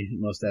healthy,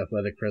 most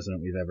athletic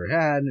president we've ever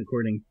had,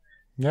 according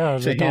to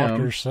the him.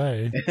 Doctors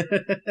say.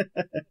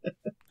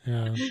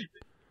 Yeah.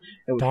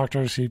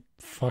 Doctors he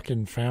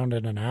fucking found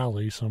in an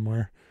alley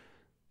somewhere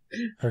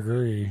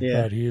agree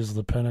that he is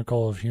the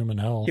pinnacle of human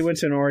health. He went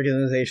to an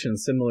organization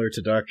similar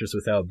to Doctors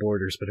Without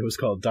Borders, but it was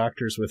called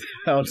Doctors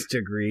Without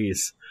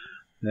Degrees.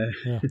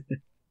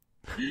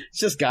 It's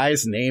just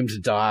guys named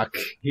Doc.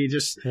 He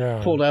just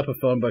pulled up a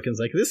phone book and was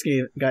like, this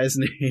guy's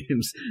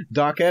name's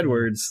Doc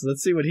Edwards.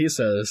 Let's see what he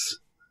says.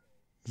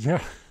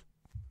 Yeah.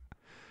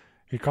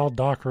 He called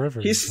Doc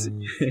Rivers.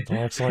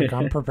 Doc's like,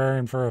 I'm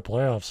preparing for a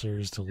playoff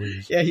series to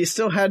lose. Yeah, he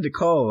still had to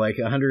call like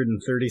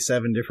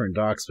 137 different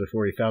docs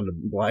before he found a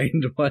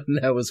blind one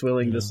that was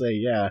willing to say,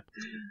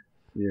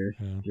 you're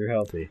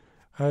healthy.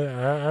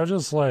 I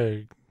just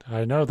like,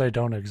 I know they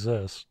don't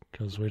exist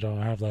because we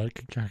don't have that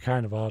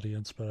kind of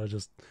audience, but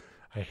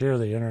I hear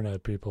the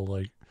internet people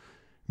like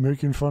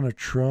making fun of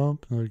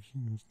Trump, like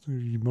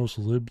you most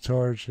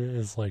libtard shit.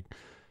 It's like,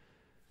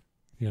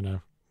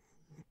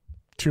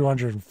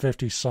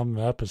 250 some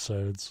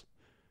episodes.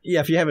 Yeah,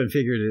 if you haven't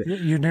figured it,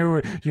 you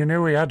knew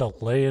we had to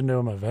lay into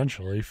him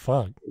eventually.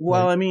 Fuck.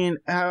 Well, I mean,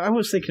 I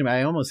was thinking about.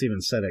 I almost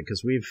even said it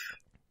because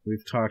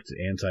we've talked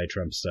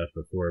anti-Trump stuff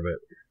before, but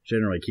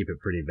generally keep it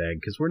pretty vague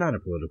because we're not a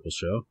political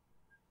show.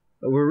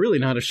 We're really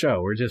not a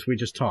show. We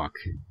just talk.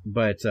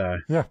 But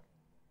yeah.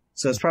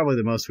 So it's probably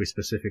the most we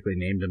specifically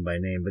named him by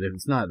name. But if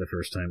it's not the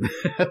first time,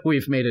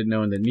 we've made it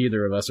known that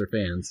neither of us are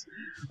fans.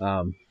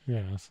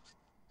 Yeah.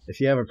 If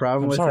you have a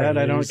problem with that,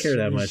 I don't care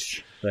that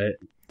much. But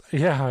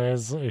yeah,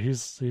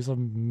 he's a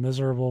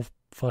miserable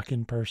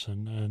fucking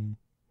person,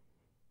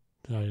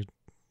 and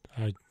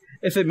I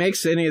if it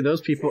makes any of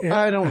those people,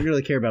 I don't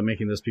really care about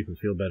making those people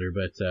feel better.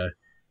 But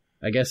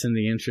I guess in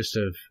the interest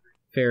of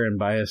fair and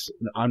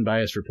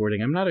unbiased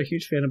reporting, I'm not a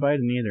huge fan of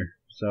Biden either.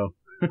 So,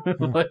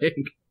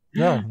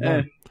 No.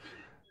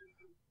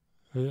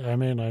 I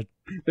mean,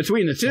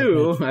 between the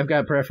two, I've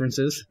got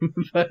preferences.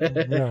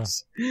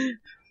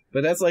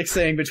 But that's like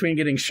saying between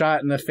getting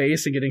shot in the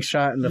face and getting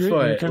shot in the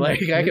foot.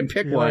 I can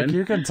pick one.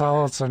 You can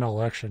tell it's an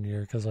election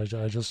year because I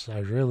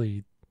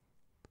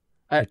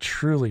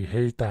truly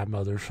hate that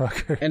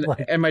motherfucker. And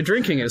and my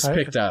drinking is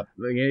picked up.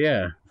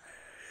 Yeah.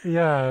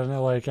 Yeah, and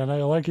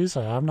like you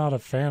said, I'm not a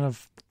fan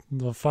of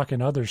the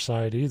fucking other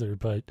side either,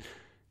 but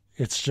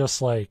it's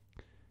just like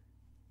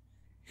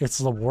it's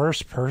the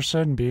worst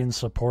person being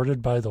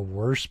supported by the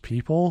worst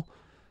people,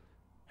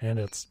 and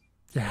it's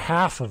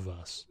half of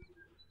us.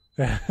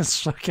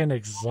 It's fucking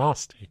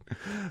exhausting.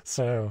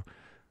 So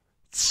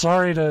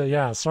sorry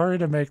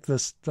to make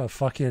this a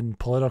fucking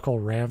political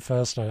rant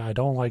fest. I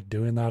don't like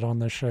doing that on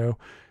this show.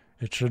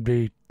 It should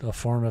be a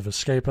form of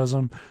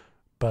escapism.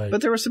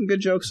 But there were some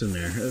good jokes in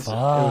there. It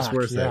was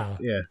worth it.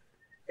 Yeah.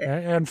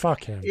 And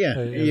fuck him.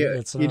 Yeah.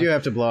 You do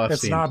have to blow off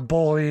steam. It's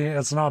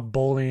not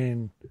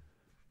bullying,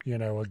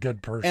 a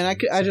good person. And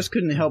I just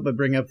couldn't help but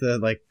bring up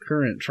the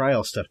current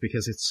trial stuff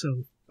because it's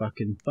so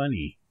fucking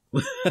funny.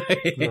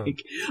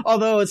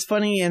 Although it's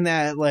funny in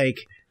that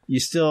you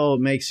still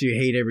makes you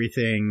hate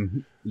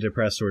everything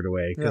depressed sort of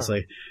way because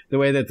the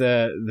way that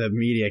the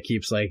media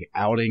keeps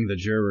outing the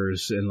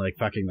jurors and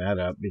fucking that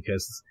up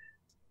because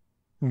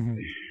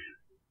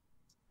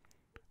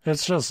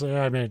it's just,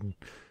 I mean,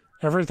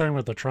 everything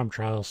with the Trump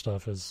trial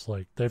stuff is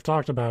they've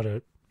talked about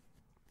it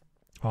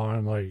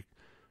on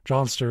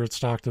Jon Stewart's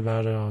talked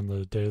about it on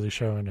the Daily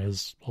Show and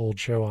his old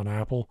show on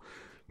Apple.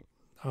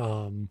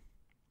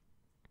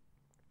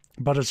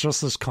 But it's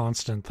just this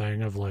constant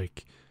thing of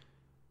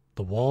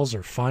the walls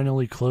are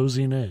finally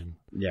closing in.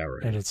 Yeah,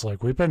 right. And it's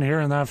we've been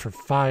hearing that for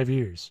 5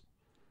 years.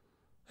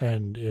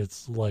 And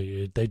it's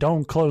they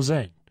don't close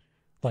in.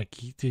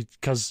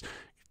 Because,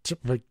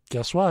 but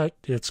guess what?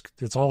 It's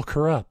all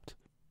corrupt.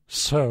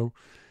 So,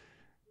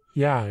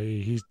 yeah,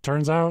 he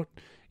turns out,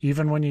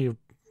 even when you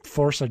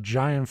force a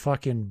giant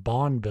fucking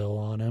bond bill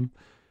on him,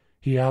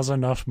 he has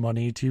enough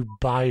money to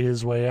buy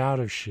his way out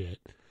of shit.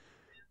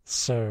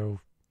 So...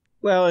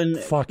 Well, and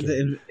fuck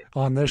it.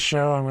 On this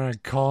show, I'm going to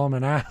call him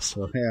an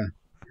asshole.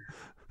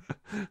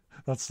 Yeah.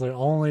 That's the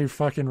only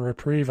fucking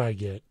reprieve I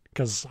get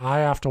because I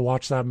have to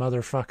watch that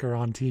motherfucker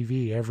on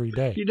TV every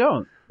day. You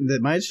don't.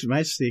 My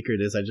secret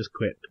is I just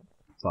quit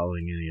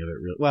following any of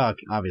it. Well,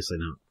 obviously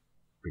not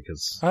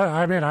because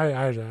I mean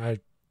I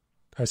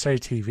say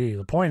TV.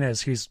 The point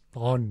is he's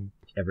on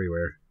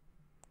everywhere.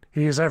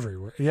 He is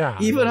everywhere. Yeah.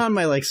 Even on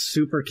my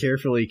super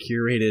carefully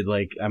curated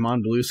I'm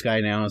on Blue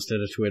Sky now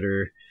instead of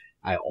Twitter.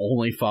 I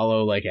only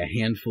follow a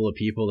handful of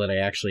people that I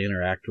actually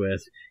interact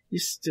with. You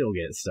still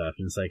get stuff.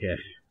 And it's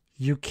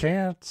you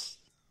can't,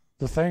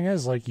 the thing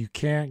is you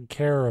can't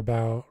care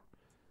about,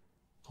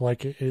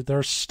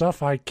 there's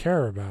stuff I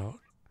care about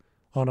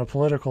on a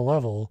political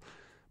level,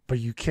 but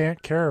you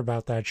can't care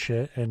about that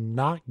shit and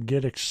not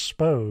get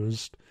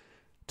exposed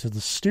to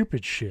the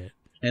stupid shit.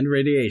 And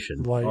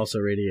radiation. Also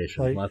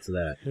radiation. Lots of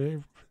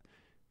that.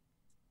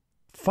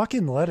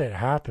 Fucking let it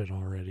happen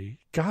already.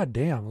 God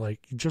damn.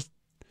 Just...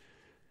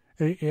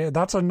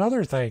 That's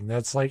another thing.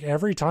 That's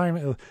every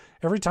time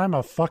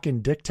a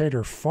fucking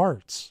dictator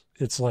farts,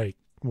 it's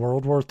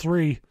World War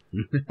III.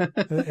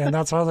 And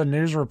that's how the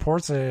news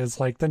reports it. It's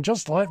then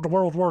just let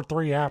World War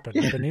III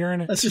happen. I've been hearing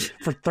it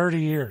for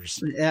 30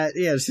 years. Yeah,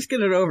 just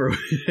get it over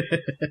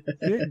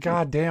with.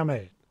 God damn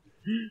it.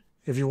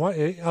 If you want,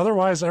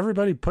 otherwise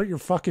everybody put your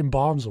fucking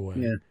bombs away.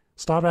 Yeah.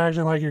 Stop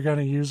acting like you're going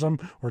to use them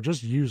or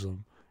just use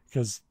them.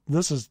 Because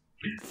this is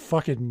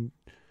fucking...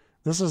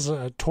 This is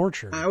a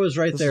torture. I was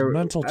right there.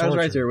 Mental torture. I was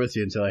right there with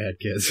you until I had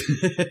kids.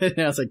 And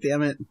I was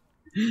damn it.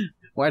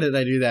 Why did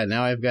I do that?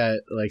 Now I've got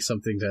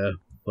something to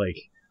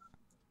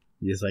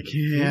He's yeah.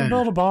 You can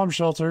build a bomb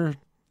shelter.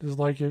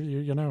 It's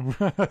you know,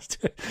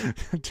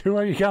 do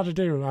what you got to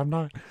do. I'm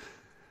not.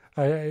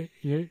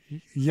 You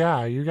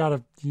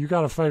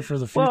gotta fight for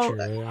the future.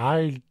 Well,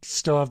 I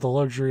still have the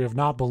luxury of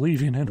not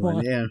believing in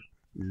one. Yeah.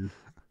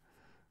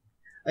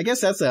 I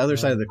guess that's the other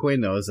side of the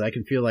coin, though, is I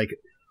can feel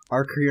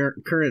our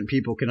current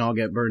people can all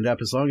get burned up.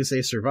 As long as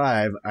they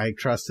survive, I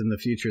trust in the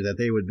future that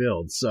they would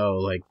build. So,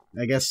 like,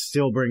 I guess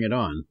still bring it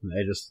on.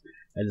 I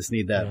just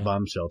need that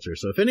bomb shelter.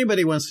 So if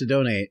anybody wants to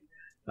donate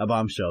a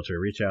bomb shelter,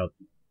 reach out.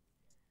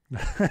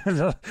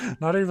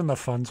 Not even the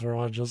funds are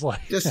on, just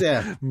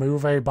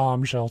move a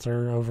bomb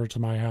shelter over to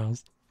my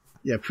house.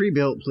 Yeah,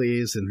 pre-built,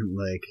 please, and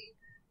like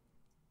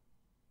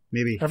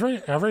maybe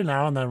every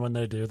now and then when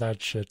they do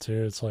that shit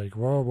too, it's like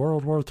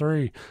World War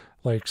III.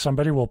 Like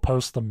somebody will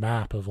post the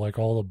map of like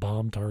all the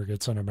bomb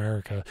targets in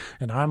America,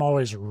 and I'm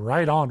always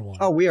right on one.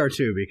 Oh, we are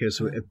too,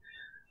 because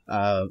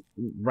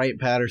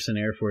Wright-Patterson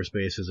Air Force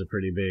Base is a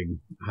pretty big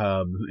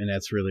hub, and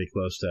that's really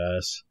close to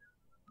us.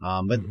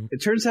 But it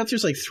turns out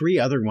there's like 3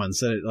 other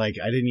ones that like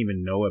I didn't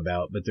even know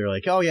about, but they're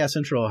like, oh yeah,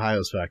 Central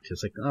Ohio's fucked.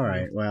 It's like, all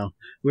right, well,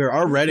 we're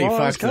already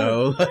fucked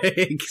though.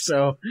 Like,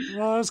 so.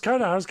 Well, I was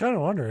kind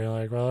of wondering,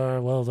 like,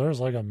 well,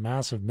 there's like a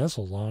massive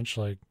missile launch,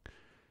 like,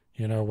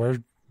 you know, where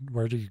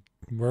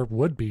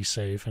would be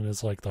safe, and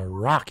it's like the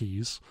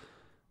Rockies.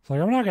 It's like,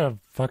 I'm not gonna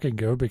fucking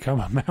go become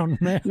a mountain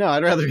man. No,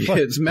 I'd rather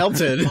get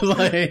melted.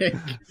 Like,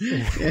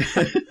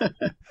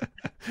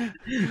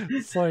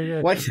 it's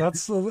like what?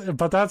 That's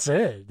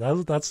it.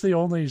 That's the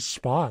only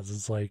spots.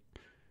 It's like,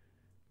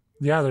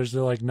 yeah, there's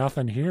like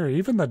nothing here.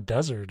 Even the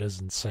desert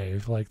isn't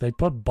safe. Like they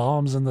put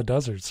bombs in the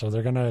desert, so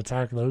they're gonna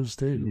attack those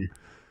too.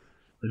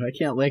 Why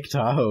can't Lake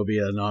Tahoe be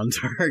a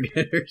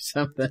non-target or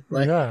something?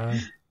 Like, yeah.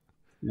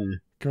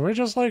 Can we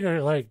just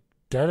like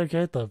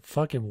dedicate the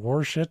fucking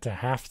war shit to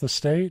half the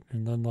state,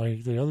 and then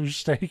like the other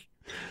state,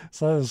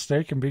 so the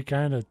state can be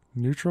kind of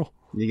neutral?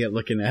 You get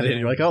looking at it and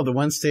you're like, oh, the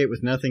one state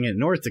with nothing in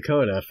North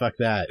Dakota, fuck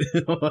that.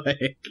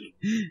 Like,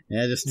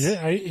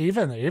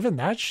 even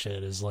that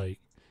shit is like,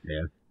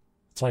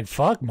 it's like,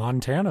 fuck,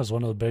 Montana's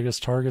one of the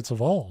biggest targets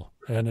of all.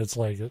 And it's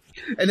like,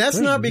 and that's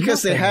not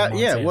because they have,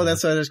 well,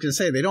 that's what I was going to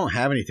say. They don't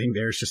have anything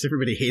there. It's just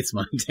everybody hates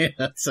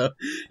Montana. So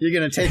you're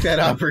going to take that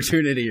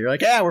opportunity. You're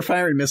like, we're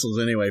firing missiles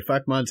anyway.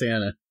 Fuck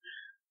Montana.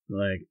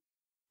 Like,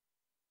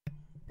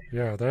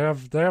 yeah, they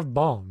have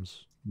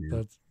bombs.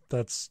 Yeah.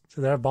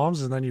 They have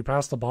bombs, and then you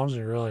pass the bombs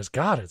and you realize,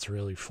 God, it's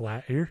really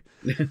flat here.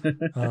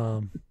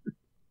 All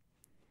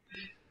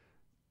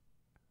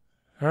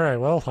right,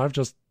 well, I've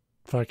just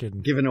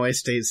fucking giving away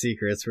state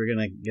secrets. We're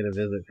gonna get a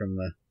visit from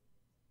the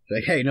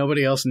like, hey,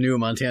 nobody else knew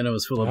Montana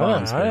was full of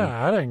bombs.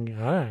 I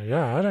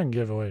didn't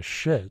give away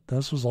shit.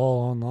 This was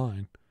all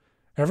online.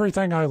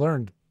 Everything I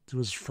learned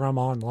was from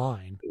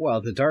online.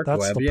 Well, the dark web,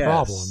 that's the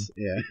problem.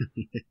 Yeah.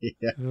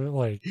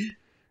 Like,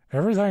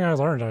 everything I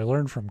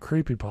learned from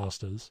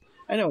creepypastas.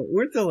 I know.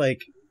 Weren't the,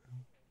 like,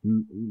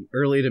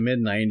 early to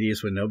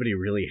mid-90s when nobody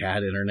really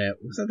had internet?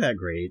 Wasn't that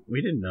great?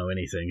 We didn't know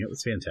anything. It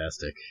was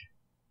fantastic.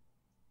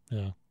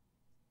 Yeah.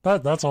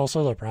 That's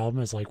also the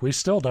problem, is, like, we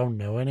still don't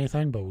know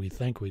anything, but we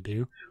think we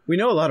do. We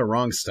know a lot of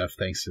wrong stuff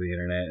thanks to the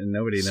internet, and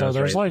nobody knows. So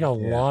there's, like, a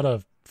lot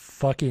of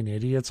fucking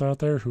idiots out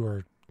there who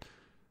are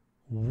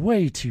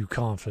way too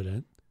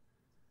confident.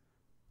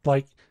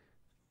 Like,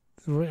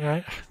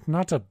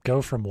 not to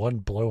go from one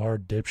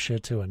blowhard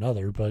dipshit to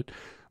another, but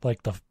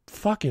like the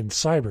fucking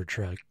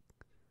Cybertruck,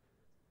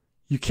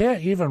 you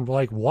can't even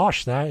like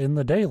wash that in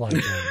the daylight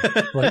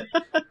now. Like,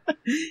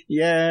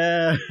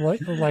 yeah,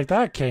 like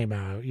that came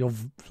out. You'll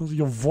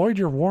void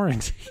your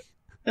warranty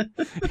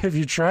if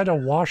you try to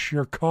wash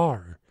your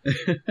car.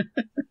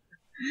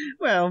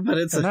 Well, but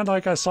it's... And then,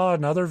 like, I saw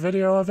another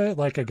video of it,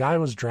 like, a guy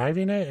was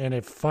driving it, and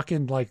it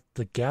fucking, like,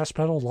 the gas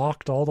pedal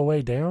locked all the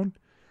way down,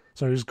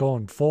 so he was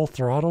going full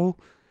throttle,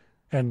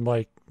 and,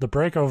 like, the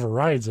brake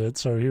overrides it,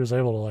 so he was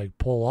able to, like,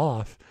 pull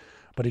off,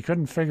 but he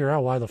couldn't figure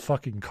out why the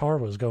fucking car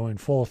was going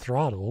full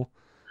throttle,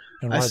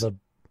 and why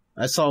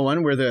I saw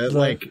one where the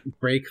like,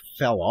 brake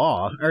fell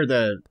off, or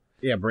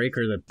brake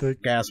or the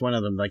gas, one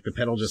of them, like, the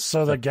pedal just...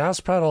 So the gas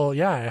pedal, it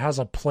has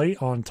a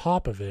plate on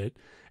top of it,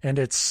 and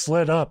it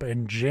slid up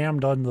and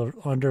jammed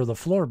under the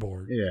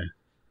floorboard. Yeah.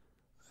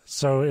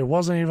 So it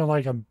wasn't even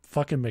like a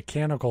fucking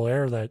mechanical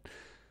error that,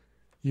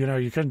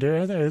 you couldn't do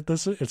anything.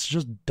 It's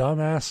just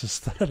dumbass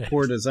aesthetic.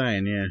 Poor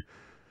design, yeah.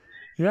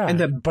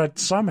 Yeah, but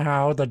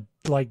somehow the,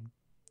 like,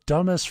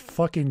 dumbest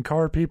fucking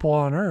car people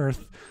on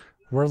Earth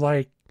were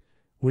like,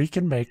 we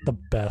can make the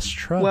best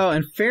truck. Well,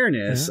 in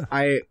fairness,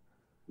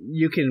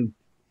 you can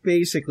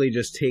basically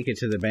just take it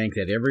to the bank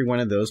that every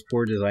one of those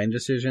poor design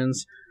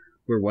decisions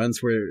were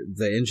ones where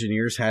the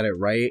engineers had it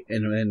right,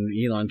 and then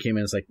Elon came in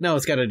and was like, no,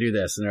 it's got to do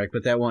this. And they're like,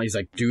 but that won't. He's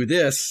like, do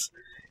this.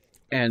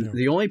 And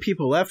the only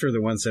people left are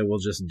the ones that will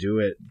just do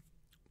it,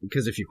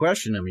 because if you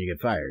question them, you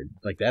get fired.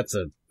 Like, that's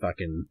a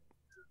fucking,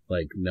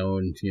 like,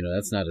 known,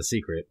 that's not a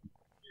secret.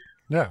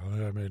 Yeah,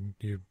 I mean,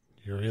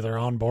 you're either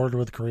on board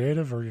with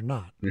creative or you're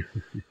not.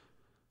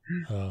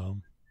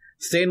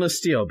 Stainless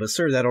steel, but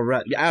sir, that'll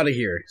rot. Out of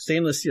here.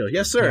 Stainless steel.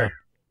 Yes, sir. Yeah.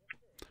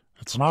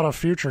 It's not a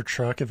future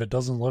truck if it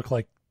doesn't look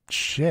like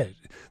shit.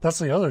 That's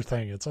the other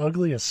thing. It's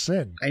ugly as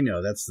sin. I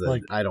know. That's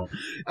the...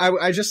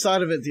 I just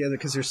thought of it the other...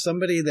 Because there's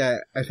somebody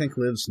that I think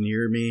lives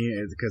near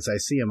me, because I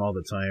see them all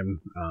the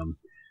time,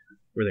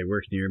 where they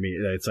work near me.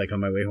 It's like on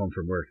my way home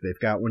from work. They've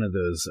got one of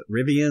those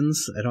Rivians.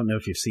 I don't know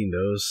if you've seen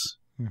those.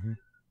 Mm-hmm.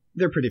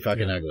 They're pretty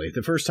fucking ugly.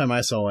 The first time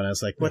I saw one, I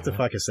was like, what the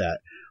fuck is that?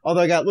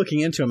 Although I got looking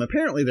into them,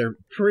 apparently they're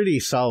pretty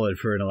solid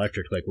for an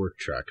electric, like, work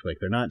truck. Like,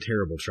 they're not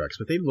terrible trucks,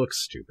 but they look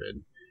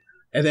stupid.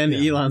 And then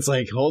Elon's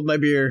like, hold my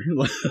beer.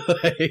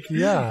 Like,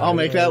 I'll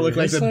make that look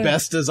like the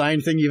best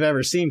design thing you've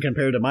ever seen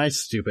compared to my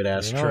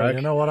stupid-ass truck.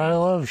 You know what I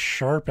love?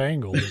 Sharp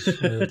angles.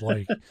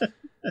 Like,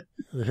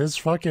 his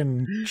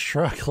fucking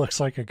truck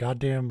looks like a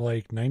goddamn,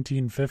 like,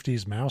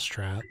 1950s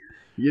mousetrap.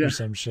 Or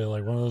some shit.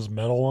 Like, one of those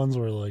metal ones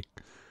where, like,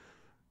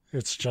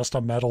 it's just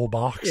a metal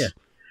box. Yeah.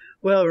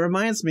 Well, it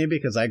reminds me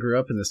because I grew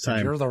up in this time.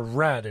 And you're the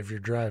rat if you're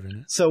driving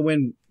it. So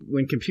when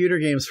computer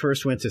games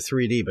first went to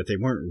 3D, but they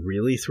weren't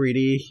really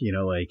 3D, you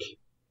know, like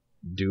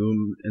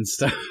Doom and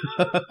stuff.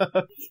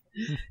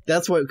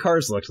 That's what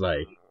cars looked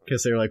like.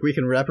 Because they were like, we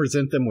can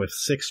represent them with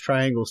 6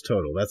 triangles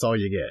total. That's all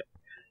you get.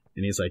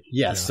 And he's like,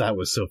 yes, that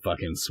was so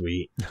fucking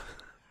sweet.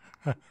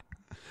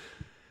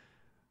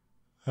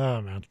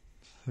 Oh, man.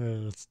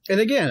 And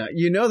again,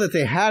 you know that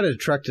they had a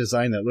truck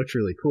design that looked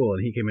really cool,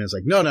 and he came in and was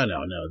like, no,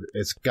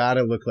 it's got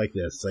to look like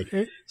this.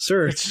 Like,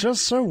 sir. It's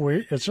just so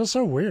weird. It's just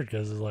so weird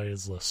because it's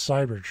the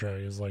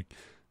Cybertruck. It's like,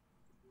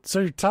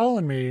 so you're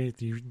telling me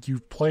you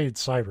played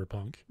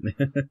Cyberpunk.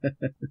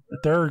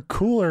 There are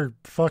cooler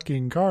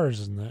fucking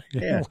cars in that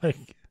game. Yeah.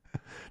 Like,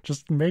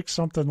 just make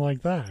something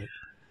like that.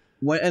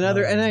 And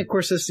of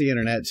course, it's the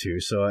internet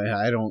too, so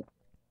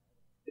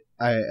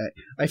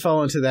I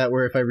fall into that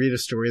where if I read a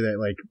story that,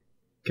 like,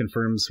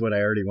 confirms what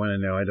I already want to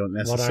know, I don't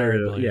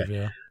necessarily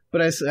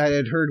But I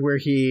had heard where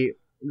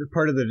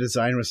part of the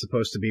design was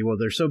supposed to be, well,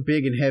 they're so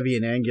big and heavy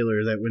and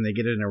angular that when they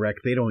get in a wreck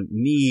they don't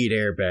need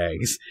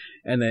airbags,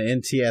 and the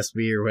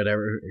NTSB or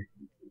whatever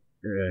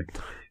or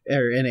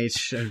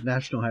NH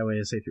National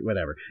Highway Safety,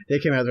 whatever, they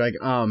came out, they're like,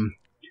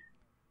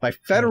 by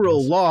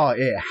federal law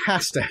it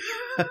has to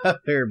have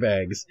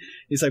airbags.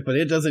 He's like, but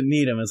it doesn't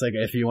need them. It's like,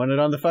 if you want it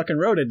on the fucking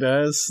road it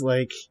does.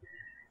 Like,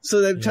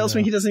 so that tells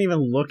me he doesn't even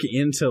look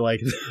into,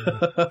 like...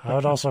 I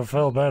would also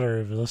feel better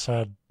if this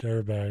had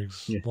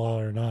airbags, law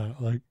or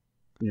not. Like,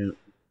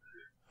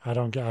 I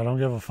don't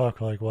give a fuck,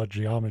 like, what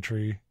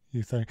geometry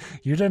you think.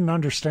 You didn't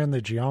understand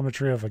the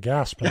geometry of a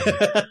gas pedal.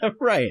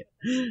 Right.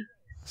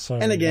 So,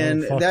 and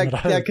again,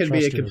 that could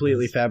be a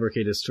completely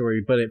fabricated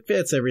story, but it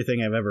fits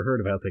everything I've ever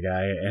heard about the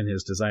guy and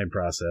his design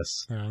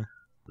process. Yeah.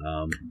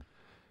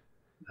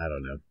 I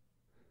don't know.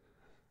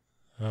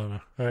 I don't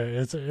know.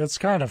 It's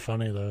kind of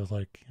funny though,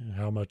 like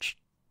how much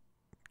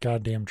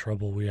goddamn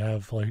trouble we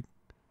have, like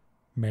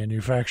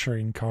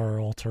manufacturing car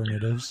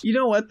alternatives. You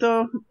know what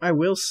though? I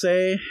will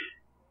say,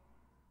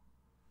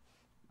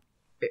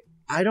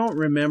 I don't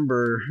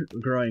remember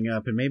growing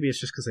up, and maybe it's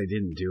just because I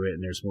didn't do it,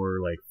 and there's more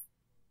like,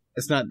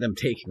 it's not them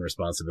taking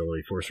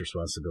responsibility, forced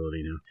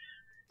responsibility now.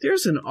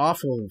 There's an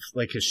awful,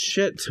 like a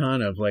shit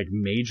ton of like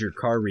major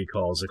car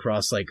recalls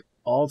across like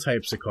all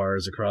types of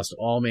cars, across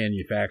all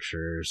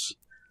manufacturers.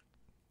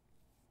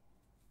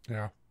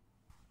 Yeah.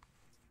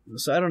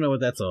 So I don't know what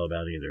that's all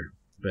about either,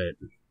 but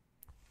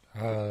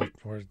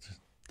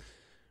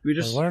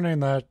we're learning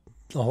that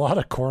a lot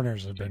of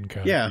corners have been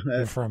cut. Yeah,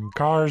 from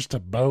cars to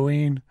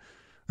Boeing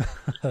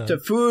to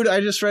food.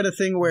 I just read a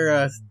thing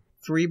where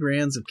 3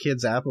 brands of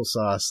kids'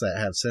 applesauce that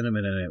have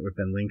cinnamon in it have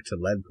been linked to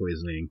lead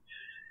poisoning,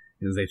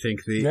 because they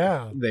think they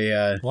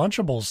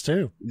Lunchables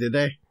too. Did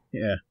they?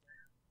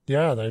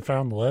 Yeah, they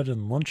found lead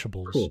in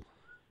Lunchables. Cool.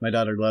 My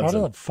daughter loves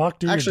them. How the fuck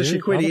do you Actually, she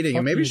quit eating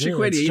them. Maybe she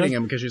quit eating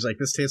them because she's like,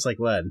 this tastes like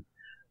lead.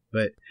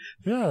 But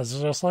yeah,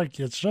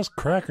 it's just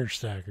cracker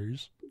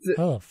stackers.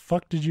 How the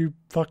fuck did you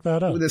fuck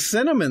that up? The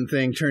cinnamon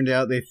thing turned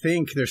out, they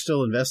think they're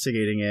still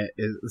investigating it,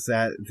 is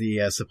that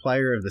the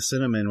supplier of the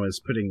cinnamon was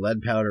putting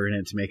lead powder in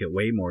it to make it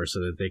weigh more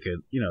so that they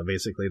could,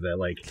 basically the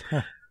like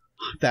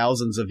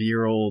thousands of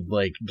year old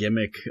like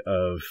gimmick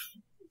of,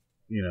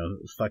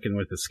 fucking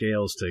with the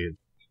scales to...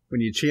 When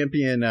you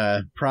champion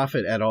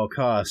profit at all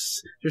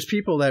costs, there's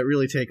people that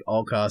really take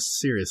all costs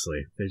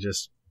seriously. They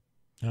just...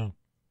 Oh,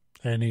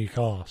 any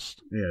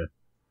cost. Yeah.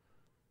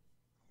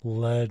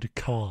 Lead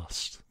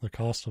cost. The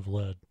cost of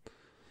lead.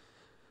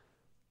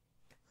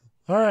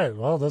 All right.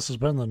 Well, this has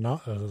been the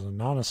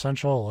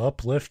non-essential,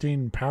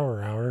 uplifting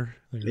power hour.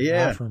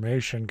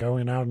 Affirmation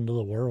going out into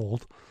the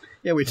world.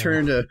 Yeah, we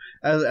turned to...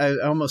 I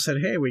almost said,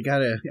 hey, we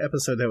got an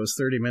episode that was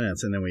 30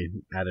 minutes, and then we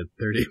added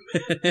 30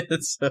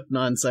 minutes of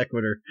non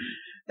sequitur.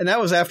 And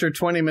that was after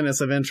 20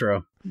 minutes of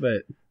intro,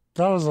 but...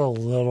 That was a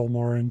little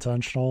more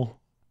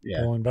intentional. Yeah.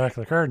 Pulling back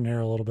the curtain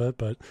here a little bit,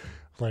 but,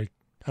 like,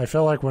 I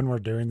feel like when we're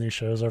doing these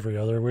shows every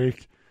other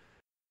week...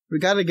 We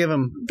gotta give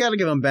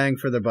them bang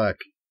for the buck.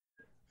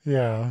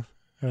 Yeah,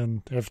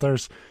 and if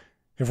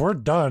we're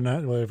done,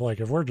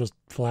 if we're just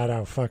flat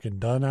out fucking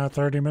done at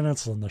 30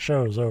 minutes, then the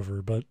show's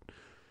over, but,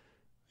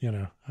 we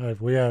had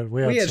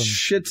some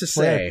shit to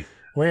say.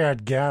 We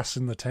had gas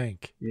in the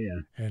tank. Yeah.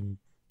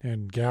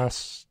 And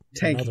gas...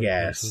 Tank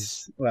gas.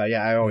 Places. Well,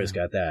 yeah, I always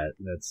got that.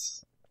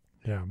 That's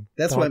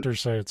doctors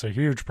say it's a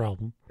huge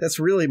problem. That's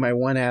really my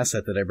one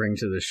asset that I bring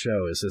to this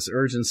show, is this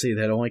urgency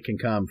that only can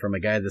come from a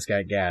guy that's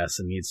got gas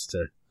and needs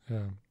to...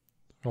 Yeah.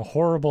 A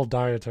horrible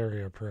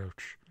dietary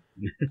approach.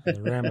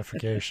 the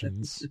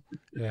ramifications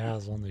it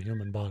has on the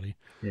human body.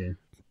 Yeah.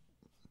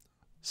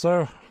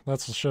 So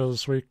that's the show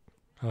this week.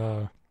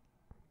 We'll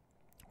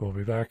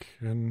be back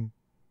in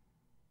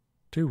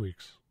 2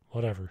 weeks.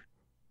 Whatever.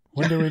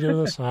 When do we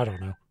do this? I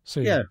don't know.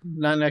 See. Yeah,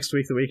 not next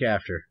week, the week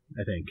after,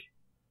 I think.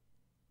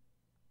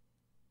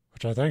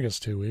 Which I think is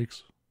 2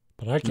 weeks,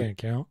 but I can't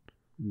count.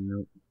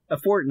 Nope. A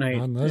fortnight.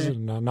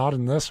 Not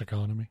in this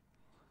economy.